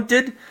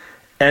talented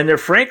and they're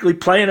frankly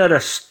playing at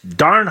a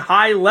darn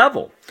high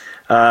level.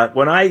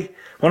 When I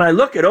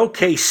look at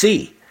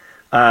OKC,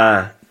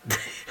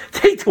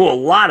 they do a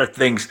lot of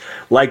things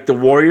like the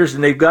Warriors,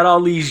 and they've got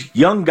all these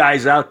young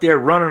guys out there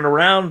running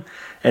around,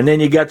 and then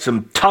you got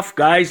some tough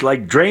guys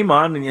like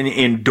Draymond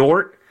in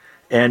Dort,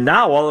 and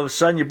now all of a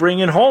sudden you bring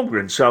in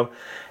Holmgren. So,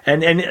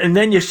 and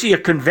then you see a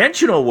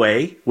conventional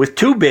way with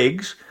 2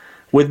 bigs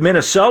with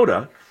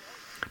Minnesota,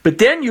 but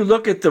then you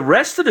look at the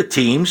rest of the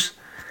teams,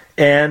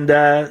 and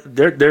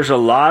there's a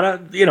lot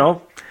of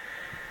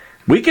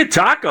we could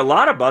talk a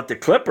lot about the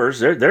Clippers.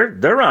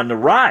 They're on the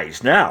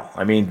rise now.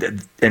 I mean,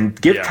 and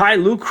give Ty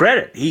Lue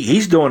credit.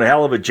 He's doing a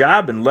hell of a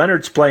job, and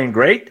Leonard's playing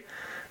great.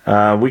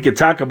 We could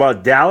talk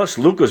about Dallas.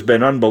 Luka's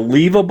been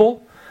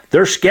unbelievable.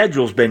 Their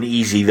schedule's been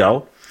easy,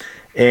 though.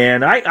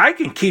 And I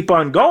can keep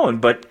on going,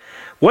 but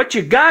what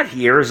you got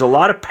here is a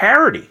lot of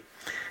parity.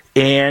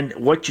 And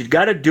what you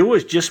got to do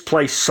is just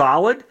play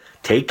solid,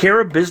 take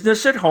care of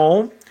business at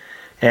home,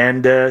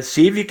 and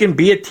see if you can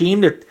be a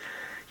team that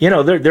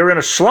they're in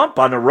a slump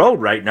on the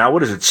road right now.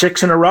 What is it,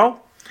 6 in a row?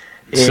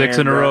 Six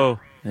in a row.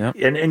 Yeah.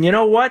 And you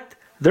know what?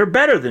 They're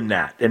better than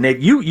that. And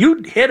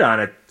you hit on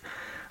it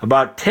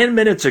about 10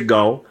 minutes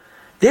ago.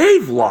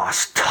 They've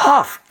lost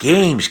tough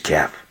games,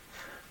 Kev.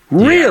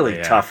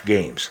 Really tough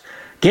games.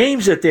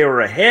 Games that they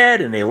were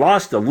ahead and they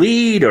lost the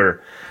lead,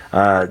 or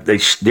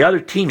the other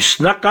team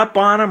snuck up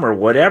on them, or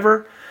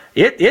whatever.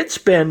 It's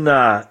been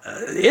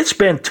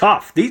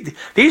tough.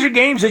 These are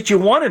games that you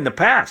won in the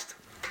past.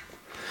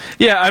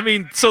 Yeah, I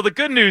mean, so the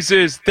good news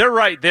is they're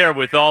right there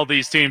with all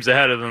these teams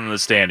ahead of them in the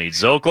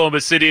standings.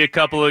 Oklahoma City, a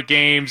couple of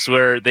games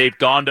where they've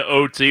gone to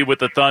OT with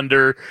the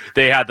Thunder.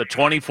 They had the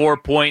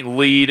 24-point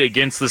lead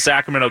against the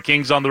Sacramento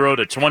Kings on the road,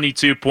 a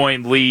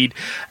 22-point lead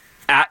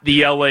at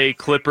the LA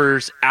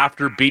Clippers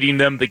after beating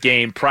them the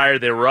game prior.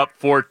 They were up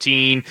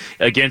 14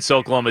 against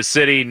Oklahoma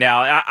City.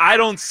 Now, I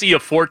don't see a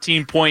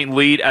 14-point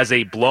lead as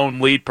a blown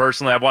lead,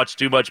 personally. I've watched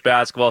too much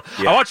basketball.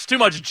 Yeah. I watched too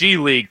much G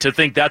League to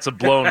think that's a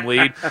blown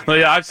lead.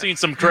 I've seen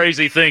some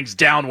crazy things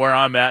down where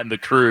I'm at in the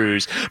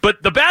Cruise.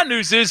 But the bad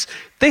news is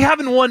they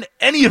haven't won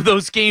any of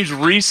those games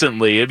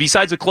recently,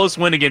 besides a close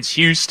win against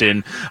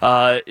Houston,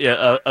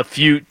 a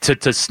few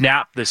to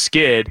snap the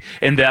skid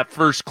in that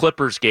first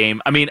Clippers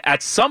game. I mean,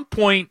 at some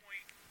point,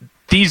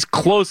 these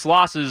close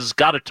losses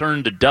got to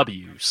turn to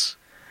W's.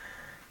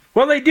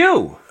 Well, they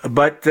do.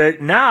 But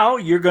now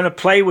you're going to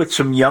play with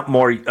some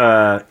more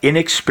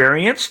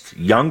inexperienced,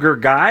 younger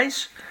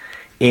guys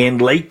in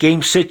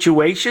late-game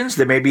situations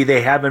that maybe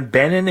they haven't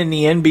been in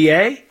the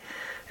NBA.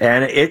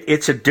 And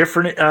it's a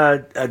different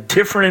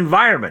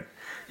environment.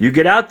 You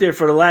get out there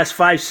for the last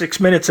 5-6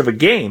 minutes of a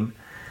game,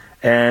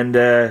 and,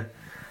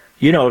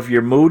 if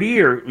you're Moody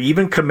or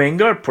even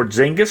Kuminga or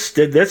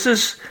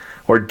Porzingis,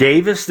 or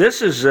Davis,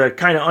 this is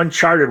kind of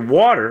uncharted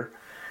water,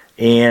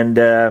 and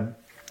they're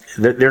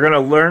going to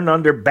learn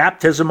under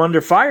baptism under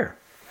fire.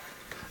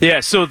 Yeah,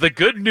 so the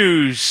good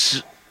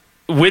news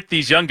with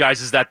these young guys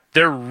is that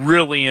they're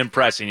really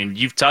impressing, and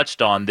you've touched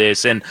on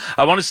this. And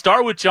I want to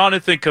start with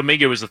Jonathan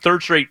Kuminga. It was the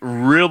third straight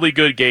really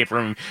good game for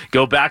him.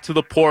 Go back to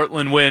the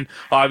Portland win,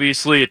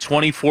 obviously a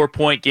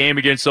 24-point game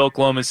against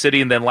Oklahoma City,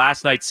 and then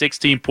last night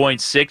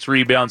 16.6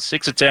 rebounds,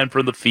 6 of 10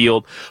 from the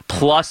field,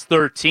 plus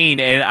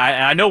 13. And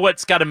I know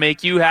what's got to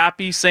make you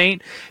happy,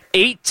 Saint.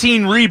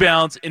 18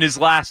 rebounds in his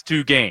last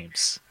 2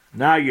 games.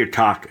 Now you're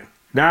talking.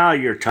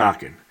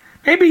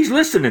 Maybe he's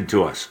listening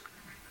to us.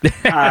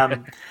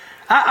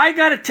 I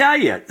got to tell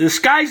you, the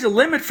sky's the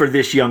limit for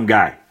this young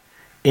guy.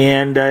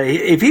 And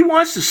if he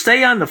wants to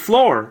stay on the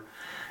floor,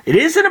 it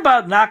isn't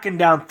about knocking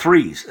down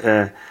threes.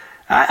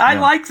 I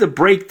like the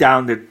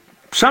breakdown that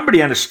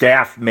somebody on the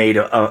staff made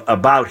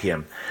about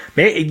him.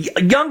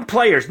 Young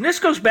players, and this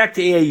goes back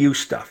to AAU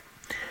stuff.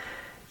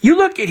 You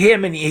look at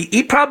him, and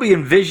he probably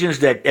envisions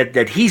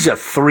that he's a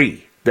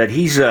 3, that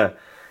he's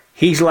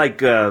like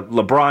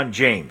LeBron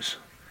James.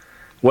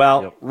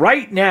 Well,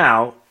 right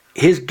now,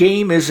 his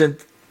game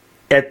isn't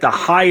at the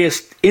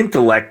highest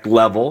intellect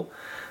level.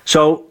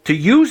 So to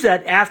use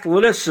that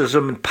athleticism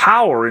and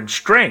power and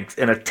strength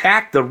and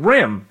attack the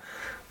rim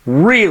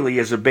really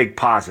is a big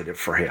positive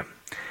for him.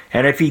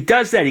 And if he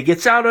does that, he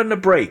gets out on the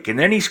break, and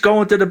then he's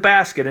going to the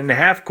basket in the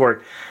half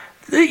court,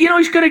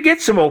 he's going to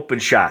get some open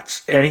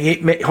shots.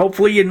 And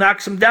hopefully he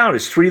knocks them down.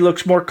 His 3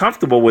 looks more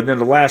comfortable within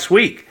the last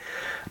week.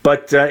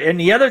 But and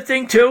the other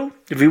thing, too,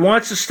 if he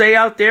wants to stay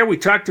out there, we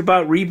talked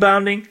about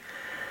rebounding.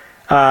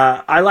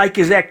 I like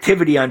his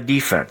activity on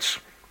defense.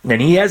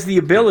 And he has the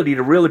ability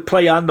to really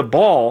play on the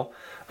ball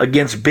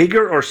against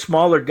bigger or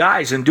smaller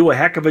guys and do a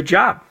heck of a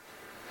job.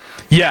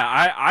 Yeah,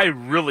 I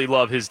really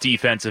love his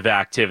defensive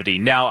activity.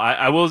 Now,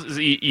 I will.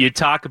 You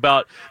talk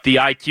about the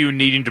IQ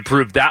needing to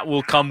prove that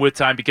will come with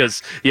time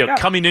because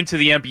coming into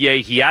the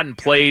NBA, he hadn't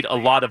played a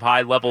lot of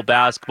high level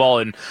basketball.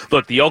 And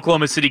look, the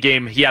Oklahoma City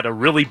game, he had a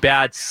really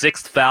bad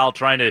 6th foul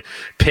trying to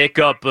pick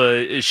up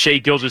Shai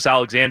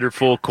Gilgeous-Alexander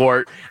full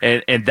court,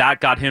 and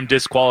that got him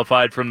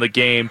disqualified from the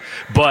game.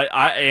 But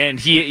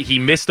he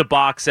missed a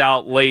box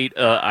out late,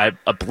 I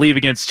believe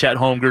against Chet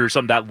Holmgren or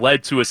something that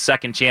led to a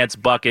second chance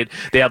bucket.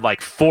 They had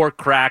like 4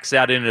 cracks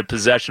out in a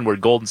possession where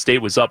Golden State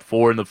was up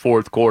 4 in the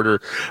fourth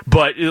quarter.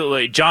 But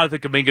Jonathan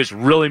Kuminga's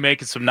really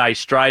making some nice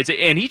strides,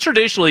 and he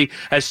traditionally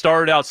has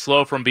started out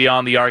slow from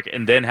beyond the arc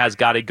and then has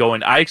got it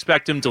going. I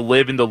expect him to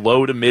live in the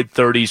low to mid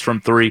 30s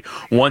from 3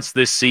 once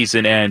this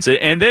season ends.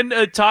 And then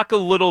talk a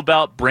little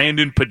about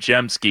Brandon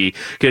Podziemski,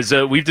 because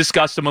we've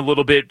discussed him a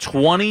little bit.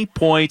 20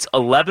 points,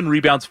 11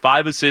 rebounds,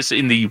 5 assists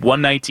in the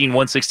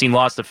 119-116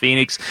 loss to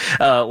Phoenix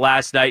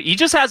last night. He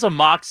just has a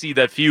moxie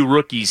that few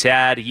rookies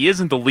had. He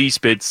isn't the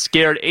least bit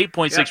scared.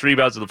 8.6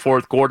 rebounds in the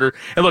fourth quarter.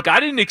 And look, I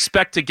didn't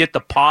expect to get the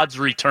Pods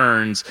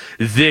returns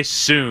this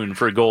soon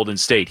for Golden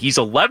State. He's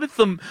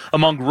 11th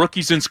among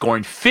rookies in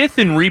scoring, 5th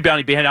in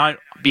rebounding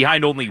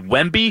behind only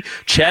Wemby,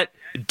 Chet,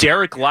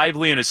 Derek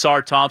Lively, and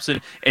Asar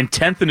Thompson, and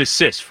 10th in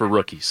assists for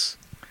rookies.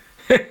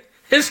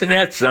 Isn't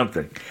that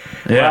something?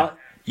 Yeah. Well,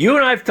 you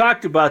and I have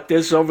talked about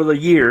this over the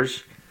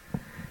years.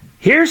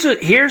 Here's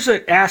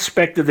an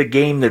aspect of the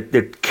game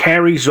that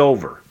carries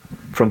over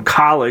from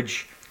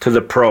college to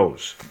the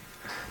pros.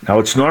 Now,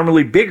 it's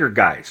normally bigger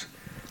guys.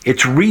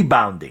 It's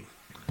rebounding.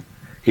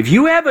 If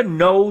you have a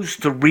nose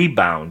to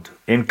rebound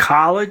in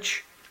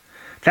college,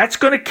 that's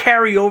going to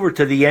carry over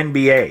to the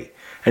NBA.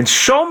 And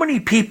so many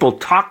people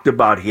talked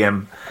about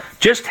him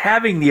just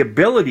having the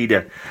ability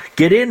to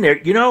get in there.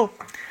 You know,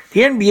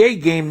 the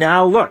NBA game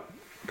now, look,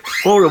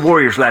 what were the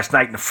Warriors last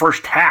night in the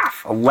first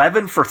half?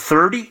 11 for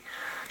 30,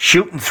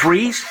 shooting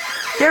threes.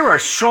 There are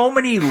so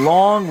many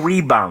long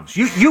rebounds.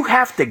 You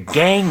have to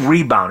gang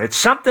rebound. It's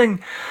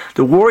something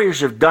the Warriors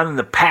have done in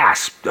the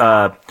past.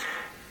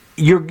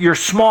 Your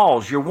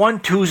smalls, your 1,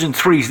 2s, and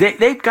 3s,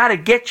 they've got to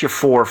get you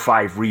 4 or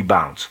 5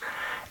 rebounds.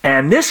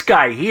 And this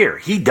guy here,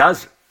 he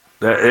does it.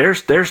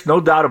 There's no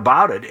doubt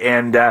about it.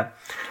 And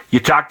you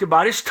talked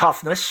about his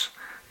toughness,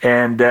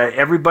 and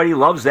everybody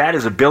loves that,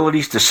 his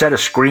abilities to set a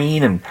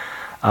screen and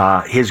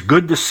his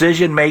good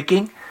decision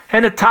making.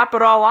 And to top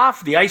it all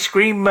off, the ice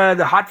cream,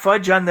 the hot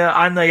fudge on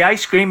the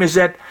ice cream is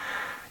that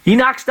he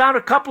knocks down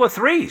a couple of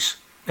threes.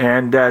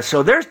 And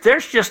so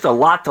there's just a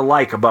lot to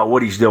like about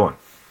what he's doing.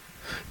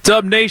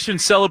 Dub Nation,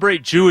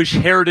 celebrate Jewish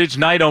Heritage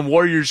Night on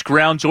Warriors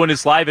ground. Join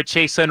us live at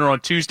Chase Center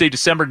on Tuesday,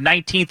 December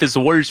 19th as the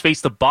Warriors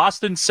face the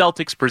Boston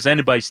Celtics,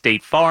 presented by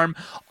State Farm.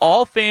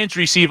 All fans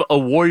receive a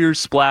Warriors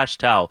splash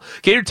towel.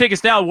 Get your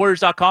tickets now at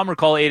Warriors.com or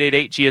call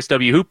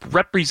 888-GSW-HOOP.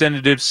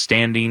 Representatives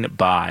standing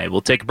by.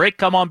 We'll take a break,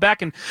 come on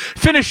back, and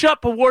finish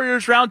up a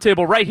Warriors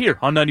Roundtable right here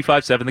on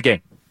 95.7 The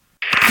Game.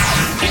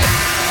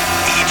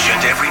 Each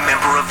and every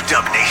member of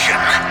Dub Nation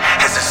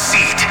has a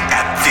seat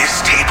at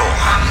this table.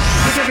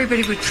 If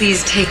everybody would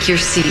please take your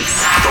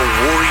seats. The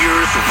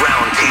Warriors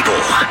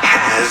Roundtable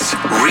has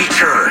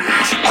returned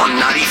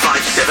on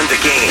 95.7 The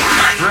Game.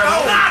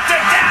 Knocked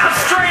it down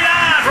straight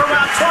on for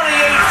about 28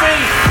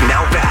 feet.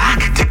 Now back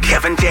to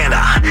Kevin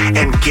Danna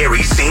and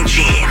Garry St.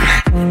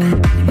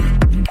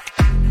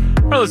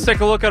 Well, let's take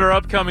a look at our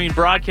upcoming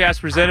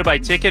broadcast presented by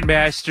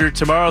Ticketmaster.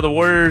 Tomorrow, the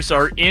Warriors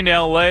are in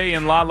L.A.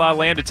 in La La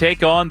Land to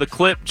take on the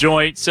Clip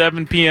Joint.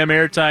 7 p.m.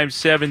 airtime,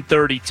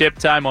 7:30 tip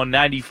time on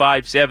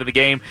 95.7 The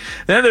Game.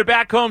 Then they're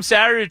back home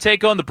Saturday to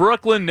take on the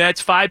Brooklyn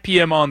Nets. 5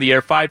 p.m. on the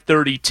air,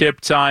 5:30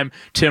 tip time.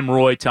 Tim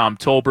Roy, Tom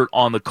Tolbert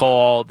on the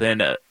call.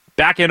 Then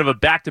back end of a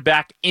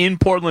back-to-back in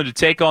Portland to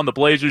take on the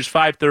Blazers,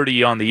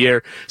 5:30 on the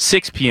air,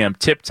 6 p.m.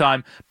 tip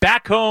time.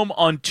 Back home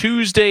on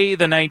Tuesday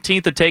the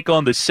 19th to take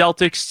on the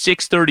Celtics,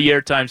 6:30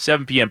 airtime,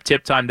 7 p.m.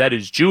 tip time. That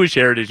is Jewish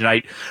Heritage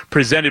Night,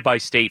 presented by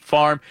State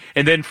Farm.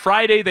 And then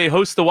Friday they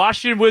host the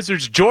Washington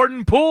Wizards.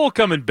 Jordan Poole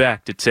coming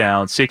back to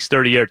town,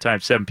 6:30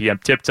 airtime, 7 p.m.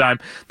 tip time.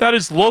 That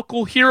is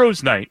Local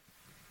Heroes Night,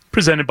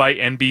 presented by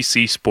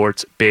NBC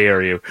Sports Bay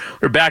Area.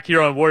 We're back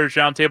here on Warriors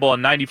Roundtable on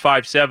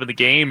 95.7 The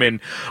Game, and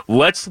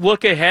let's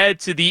look ahead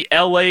to the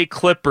L.A.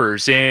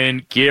 Clippers.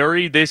 And,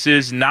 Gary, this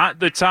is not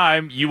the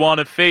time you want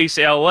to face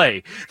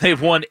L.A.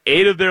 They've won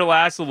 8 of their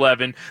last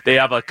 11. They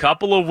have a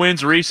couple of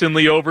wins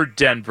recently over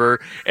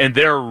Denver, and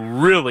they're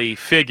really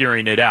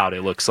figuring it out,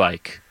 it looks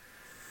like.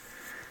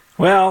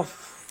 Well,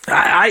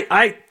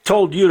 I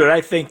told you that I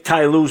think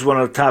Ty Lue's one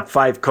of the top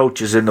 5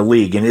 coaches in the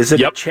league. And is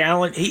it a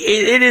challenge?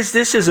 It is.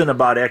 This isn't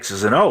about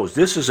X's and O's.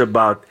 This is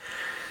about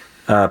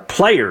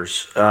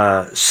players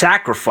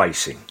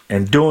sacrificing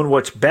and doing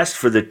what's best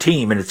for the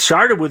team. And it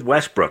started with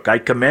Westbrook. I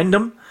commend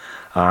him.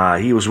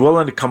 He was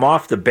willing to come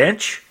off the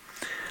bench.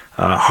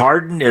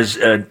 Harden is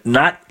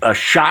not a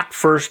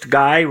shot-first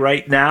guy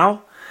right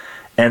now.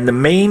 And the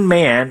main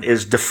man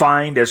is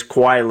defined as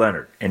Kawhi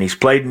Leonard. And he's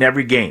played in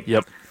every game.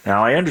 Yep.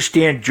 Now, I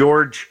understand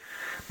George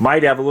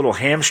might have a little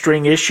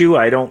hamstring issue.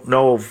 I don't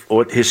know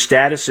what his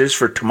status is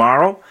for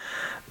tomorrow,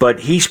 but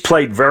he's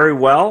played very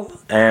well.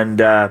 And,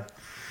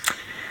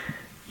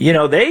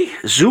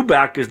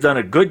 Zubac has done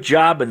a good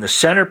job in the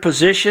center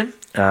position.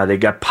 They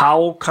got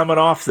Powell coming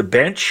off the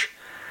bench.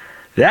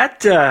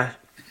 That's a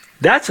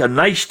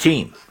nice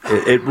team.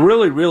 It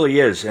really, really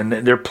is. And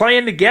they're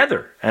playing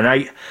together. And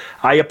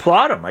I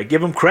applaud them. I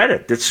give them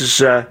credit. This is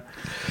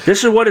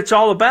what it's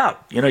all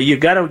about. You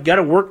got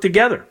to work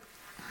together.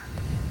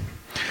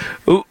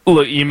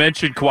 Look, you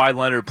mentioned Kawhi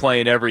Leonard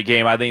playing every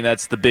game. I think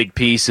that's the big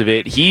piece of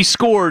it. He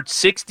scored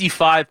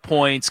 65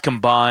 points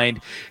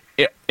combined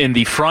in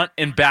the front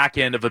and back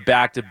end of a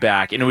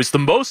back-to-back, and it was the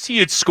most he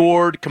had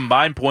scored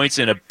combined points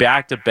in a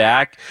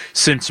back-to-back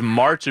since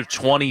March of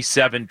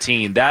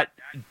 2017. That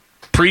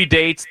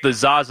predates the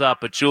Zaza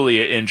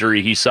Pachulia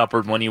injury he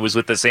suffered when he was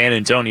with the San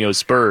Antonio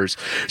Spurs.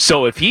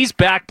 So if he's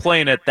back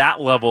playing at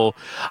that level,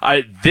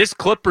 this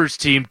Clippers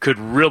team could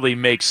really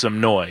make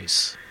some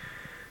noise.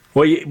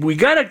 Well, we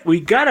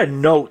gotta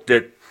note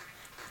that,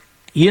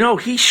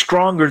 he's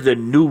stronger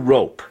than New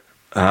Rope.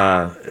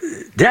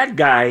 That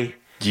guy,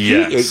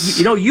 yes.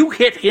 You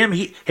hit him,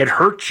 it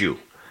hurts you.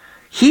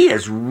 He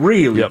is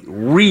really,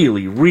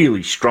 really,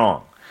 really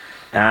strong.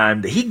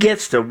 And he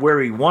gets to where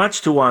he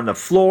wants to on the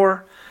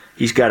floor.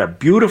 He's got a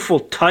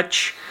beautiful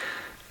touch.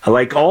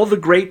 Like all the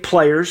great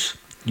players,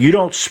 you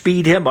don't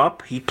speed him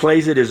up. He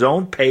plays at his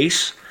own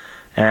pace,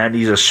 and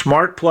he's a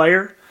smart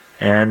player.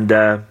 And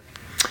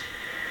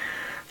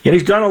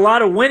he's done a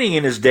lot of winning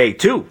in his day,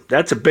 too.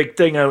 That's a big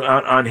thing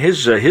on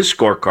his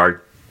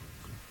scorecard.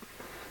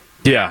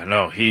 Yeah,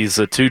 no, he's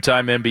a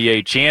two-time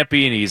NBA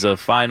champion. He's a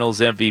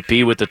finals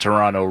MVP with the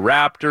Toronto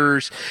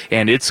Raptors,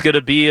 and it's going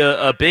to be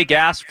a big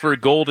ask for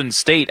Golden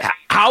State.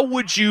 How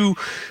would you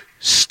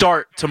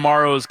start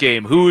tomorrow's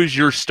game? Who is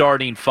your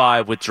starting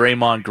five with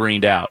Draymond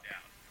Green out?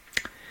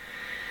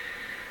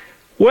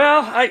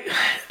 Well,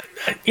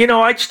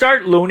 I'd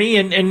start Looney,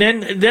 and then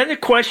the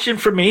question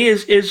for me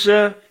is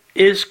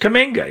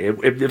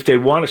Kuminga. If they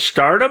want to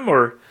start him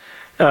or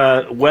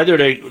whether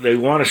they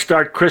want to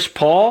start Chris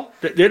Paul,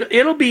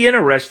 it'll be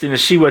interesting to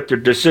see what their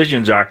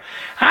decisions are.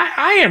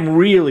 I'm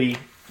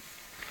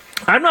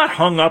not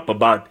hung up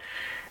about,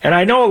 and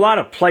I know a lot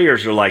of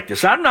players are like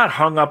this, I'm not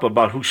hung up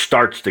about who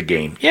starts the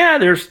game. Yeah,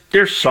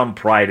 there's some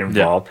pride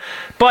involved,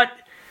 but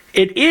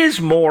it is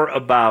more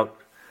about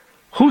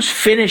who's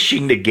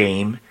finishing the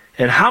game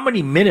and how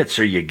many minutes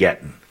are you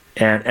getting,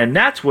 and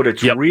that's what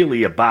it's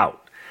really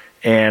about.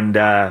 And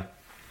I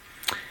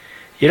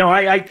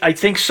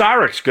think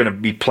Saric's going to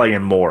be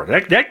playing more.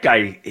 That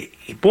guy,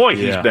 boy,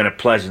 he's been a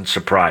pleasant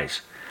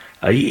surprise.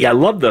 I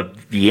love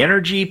the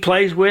energy he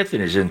plays with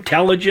and his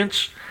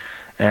intelligence,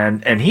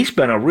 and he's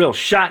been a real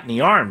shot in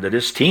the arm to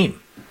this team.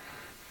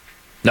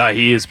 No,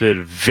 he has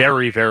been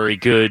very, very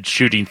good,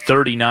 shooting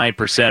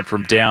 39%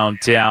 from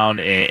downtown,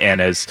 and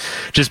has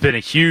just been a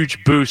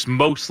huge boost,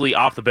 mostly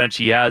off the bench.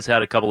 He has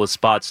had a couple of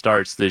spot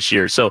starts this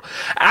year. So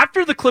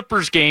after the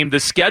Clippers game,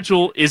 the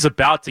schedule is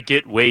about to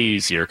get way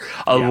easier.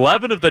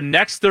 11 of the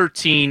next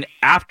 13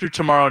 after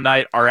tomorrow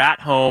night are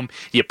at home.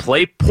 You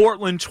play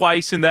Portland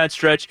twice in that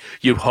stretch.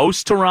 You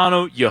host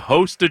Toronto. You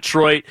host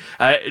Detroit.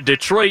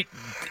 Detroit,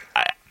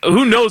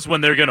 who knows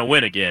when they're going to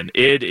win again?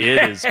 It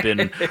has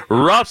been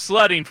rough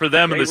sledding for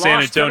them and the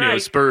San Antonio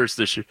Spurs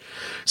this year.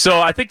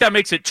 So I think that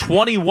makes it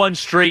 21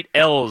 straight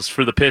L's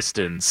for the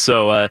Pistons.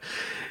 So,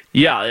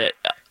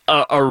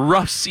 a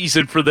rough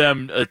season for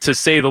them, to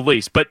say the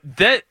least. But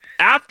that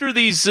after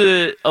these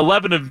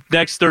 11 of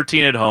next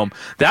 13 at home,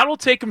 that'll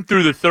take them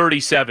through the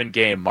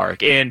 37-game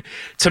mark. And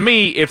to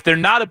me, if they're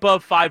not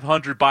above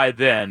 500 by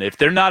then, if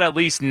they're not at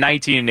least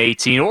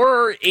 19-18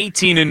 or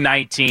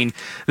 18-19,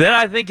 then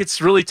I think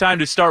it's really time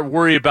to start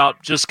worrying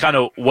about just kind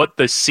of what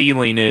the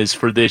ceiling is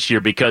for this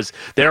year, because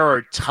there are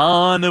a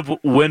ton of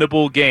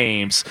winnable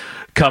games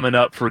coming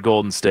up for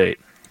Golden State.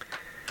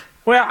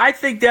 Well, I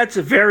think that's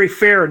a very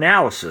fair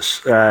analysis.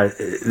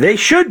 They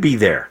should be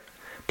there,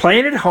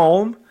 playing at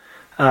home.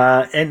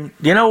 And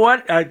you know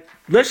what?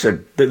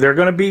 Listen, they're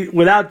going to be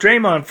without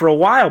Draymond for a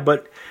while,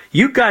 but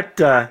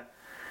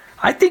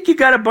I think you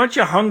got a bunch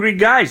of hungry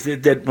guys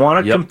that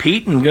want to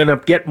compete and going to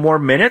get more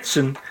minutes,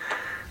 and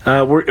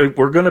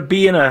we're going to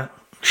be in a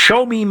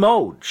show me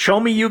mode.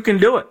 Show me you can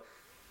do it.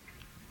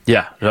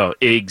 Yeah, no,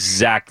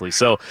 exactly.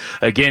 So,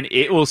 again,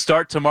 it will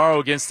start tomorrow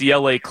against the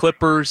LA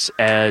Clippers,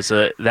 as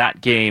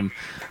that game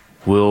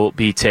will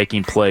be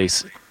taking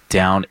place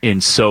down in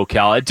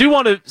SoCal. I do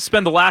want to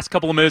spend the last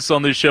couple of minutes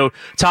on this show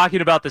talking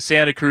about the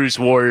Santa Cruz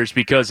Warriors,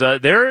 because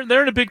they're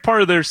in a big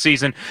part of their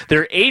season.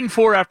 They're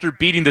 8-4 after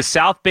beating the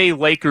South Bay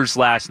Lakers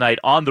last night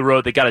on the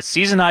road. They got a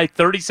season-high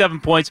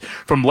 37 points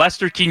from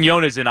Lester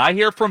Quinones, and I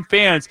hear from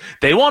fans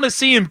they want to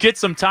see him get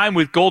some time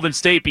with Golden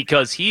State,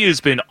 because he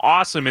has been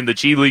awesome in the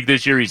G League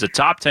this year. He's a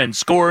top 10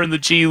 scorer in the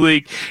G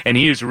League, and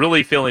he is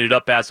really filling it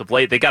up as of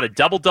late. They got a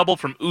double-double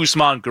from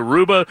Usman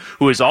Garuba,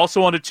 who is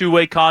also on a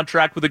two-way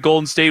contract with the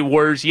Golden State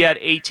Warriors. Had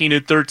 18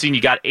 and 13.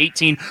 You got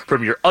 18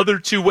 from your other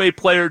two-way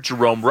player,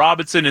 Jerome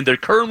Robinson, and they're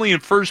currently in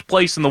first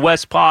place in the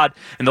West Pod,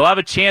 and they'll have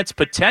a chance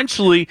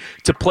potentially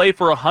to play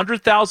for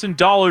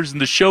 $100,000 in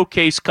the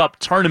Showcase Cup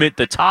tournament.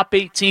 The top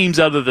 8 teams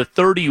out of the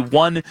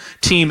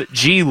 31-team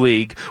G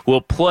League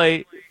will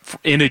play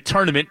in a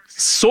tournament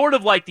sort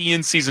of like the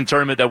in-season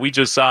tournament that we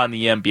just saw in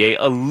the NBA,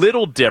 a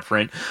little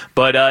different,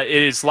 but it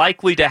is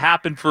likely to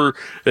happen for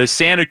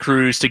Santa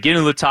Cruz to get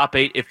into the top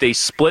 8 if they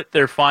split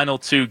their final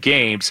 2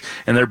 games,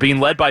 and they're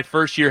being led by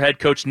first-year head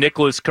coach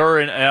Nicholas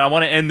Kerr. And I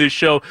want to end this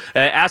show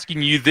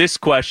asking you this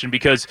question,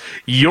 because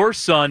your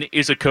son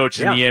is a coach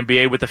in the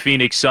NBA with the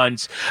Phoenix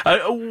Suns.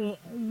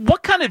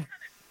 What kind of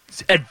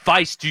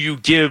advice do you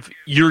give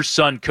your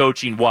son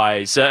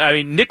coaching-wise? I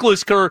mean,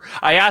 Nicholas Kerr,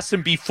 I asked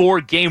him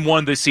before Game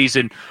 1 this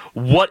season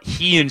what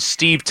he and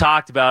Steve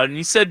talked about, and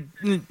he said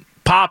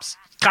Pops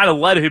kind of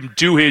let him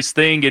do his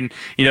thing, and,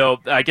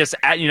 I guess,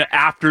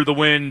 after the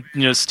win,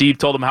 Steve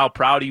told him how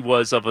proud he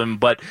was of him,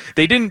 but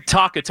they didn't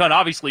talk a ton.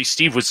 Obviously,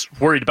 Steve was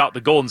worried about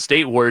the Golden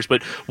State Warriors,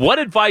 but what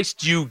advice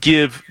do you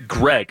give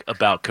Greg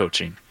about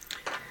coaching?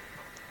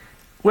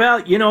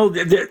 Well,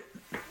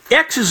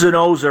 X's and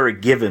O's are a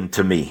given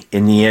to me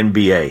in the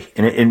NBA,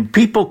 and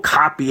people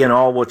copying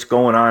all what's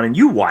going on, and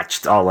you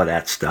watched all of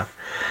that stuff.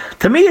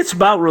 To me, it's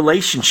about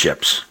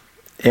relationships,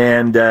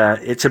 and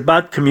it's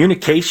about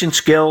communication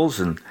skills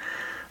and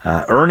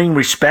earning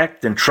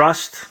respect and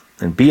trust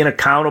and being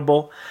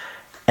accountable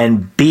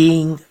and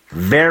being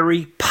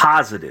very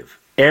positive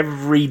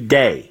every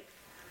day.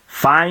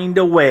 Find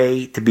a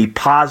way to be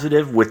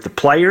positive with the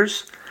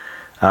players,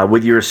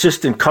 with your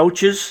assistant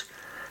coaches.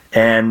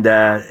 And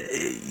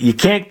you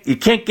can't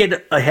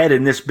get ahead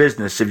in this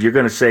business if you're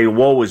going to say,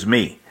 woe is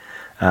me.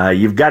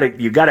 You've got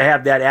to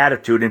have that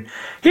attitude. And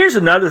here's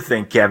another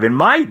thing, Kev. In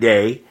my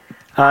day,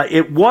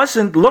 it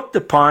wasn't looked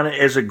upon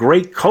as a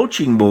great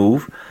coaching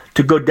move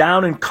to go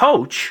down and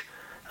coach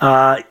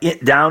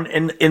down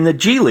in the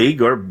G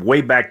League, or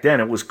way back then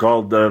it was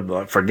called,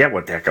 I forget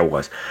what the heck it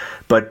was.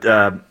 But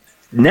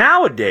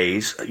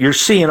nowadays, you're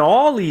seeing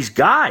all these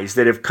guys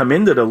that have come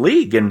into the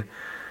league, and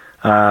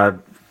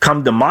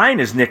come to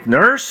mind is Nick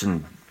Nurse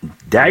and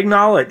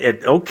Dagnall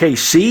at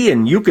OKC,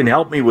 and you can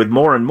help me with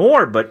more and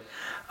more, but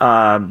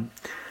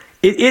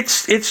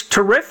it's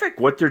terrific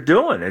what they're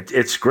doing.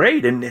 It's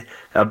great, and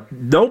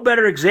no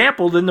better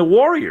example than the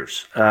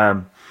Warriors.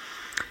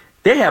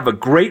 They have a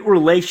great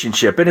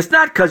relationship, and it's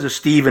not because of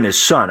Steve and his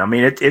son. I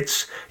mean,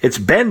 it's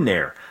been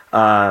there.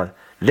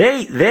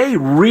 They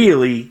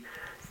really,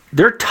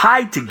 they're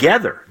tied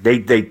together. They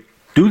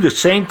do the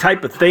same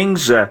type of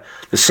things, the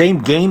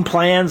same game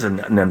plans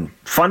and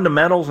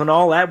fundamentals and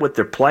all that with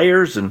their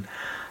players, and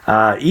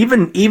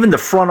even the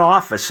front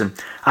office. And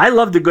I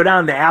love to go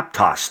down to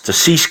Aptos, to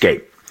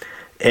Seascape,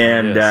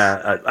 and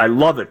yes. I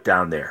love it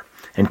down there,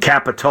 and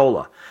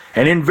Capitola.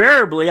 And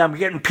invariably, I'm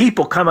getting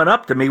people coming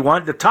up to me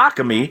wanting to talk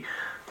to me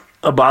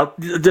about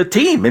the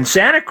team in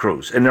Santa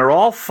Cruz, and they're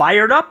all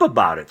fired up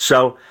about it.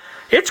 So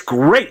it's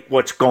great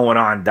what's going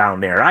on down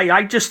there.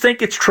 I just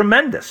think it's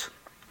tremendous.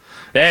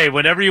 Hey,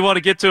 whenever you want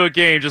to get to a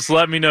game, just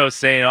let me know,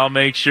 Saint. I'll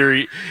make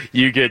sure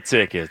you get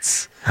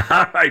tickets.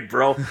 All right,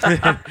 bro. All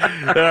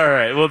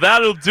right. Well,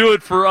 that'll do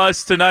it for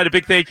us tonight. A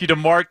big thank you to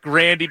Mark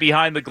Grandy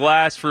behind the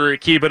glass for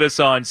keeping us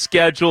on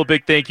schedule.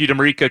 Big thank you to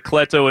Marika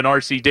Cleto and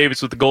R.C. Davis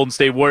with the Golden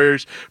State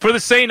Warriors. For the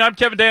Saint, I'm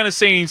Kevin Danna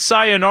saying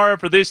sayonara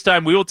for this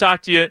time. We will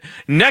talk to you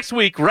next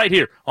week right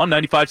here on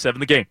 95.7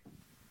 The Game.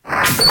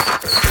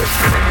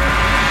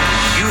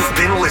 You've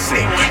been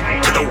listening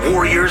to the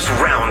Warriors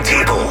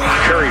Roundtable.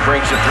 Curry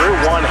brings it through,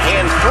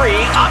 one-hand three,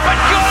 up and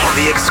good! On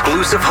the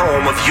exclusive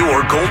home of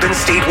your Golden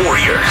State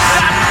Warriors.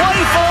 Got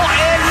playful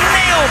and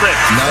nailed it!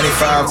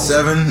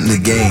 95.7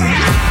 The Game.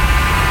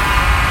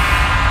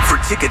 For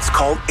tickets,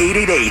 call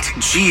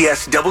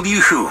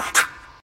 888-GSW-HOOP.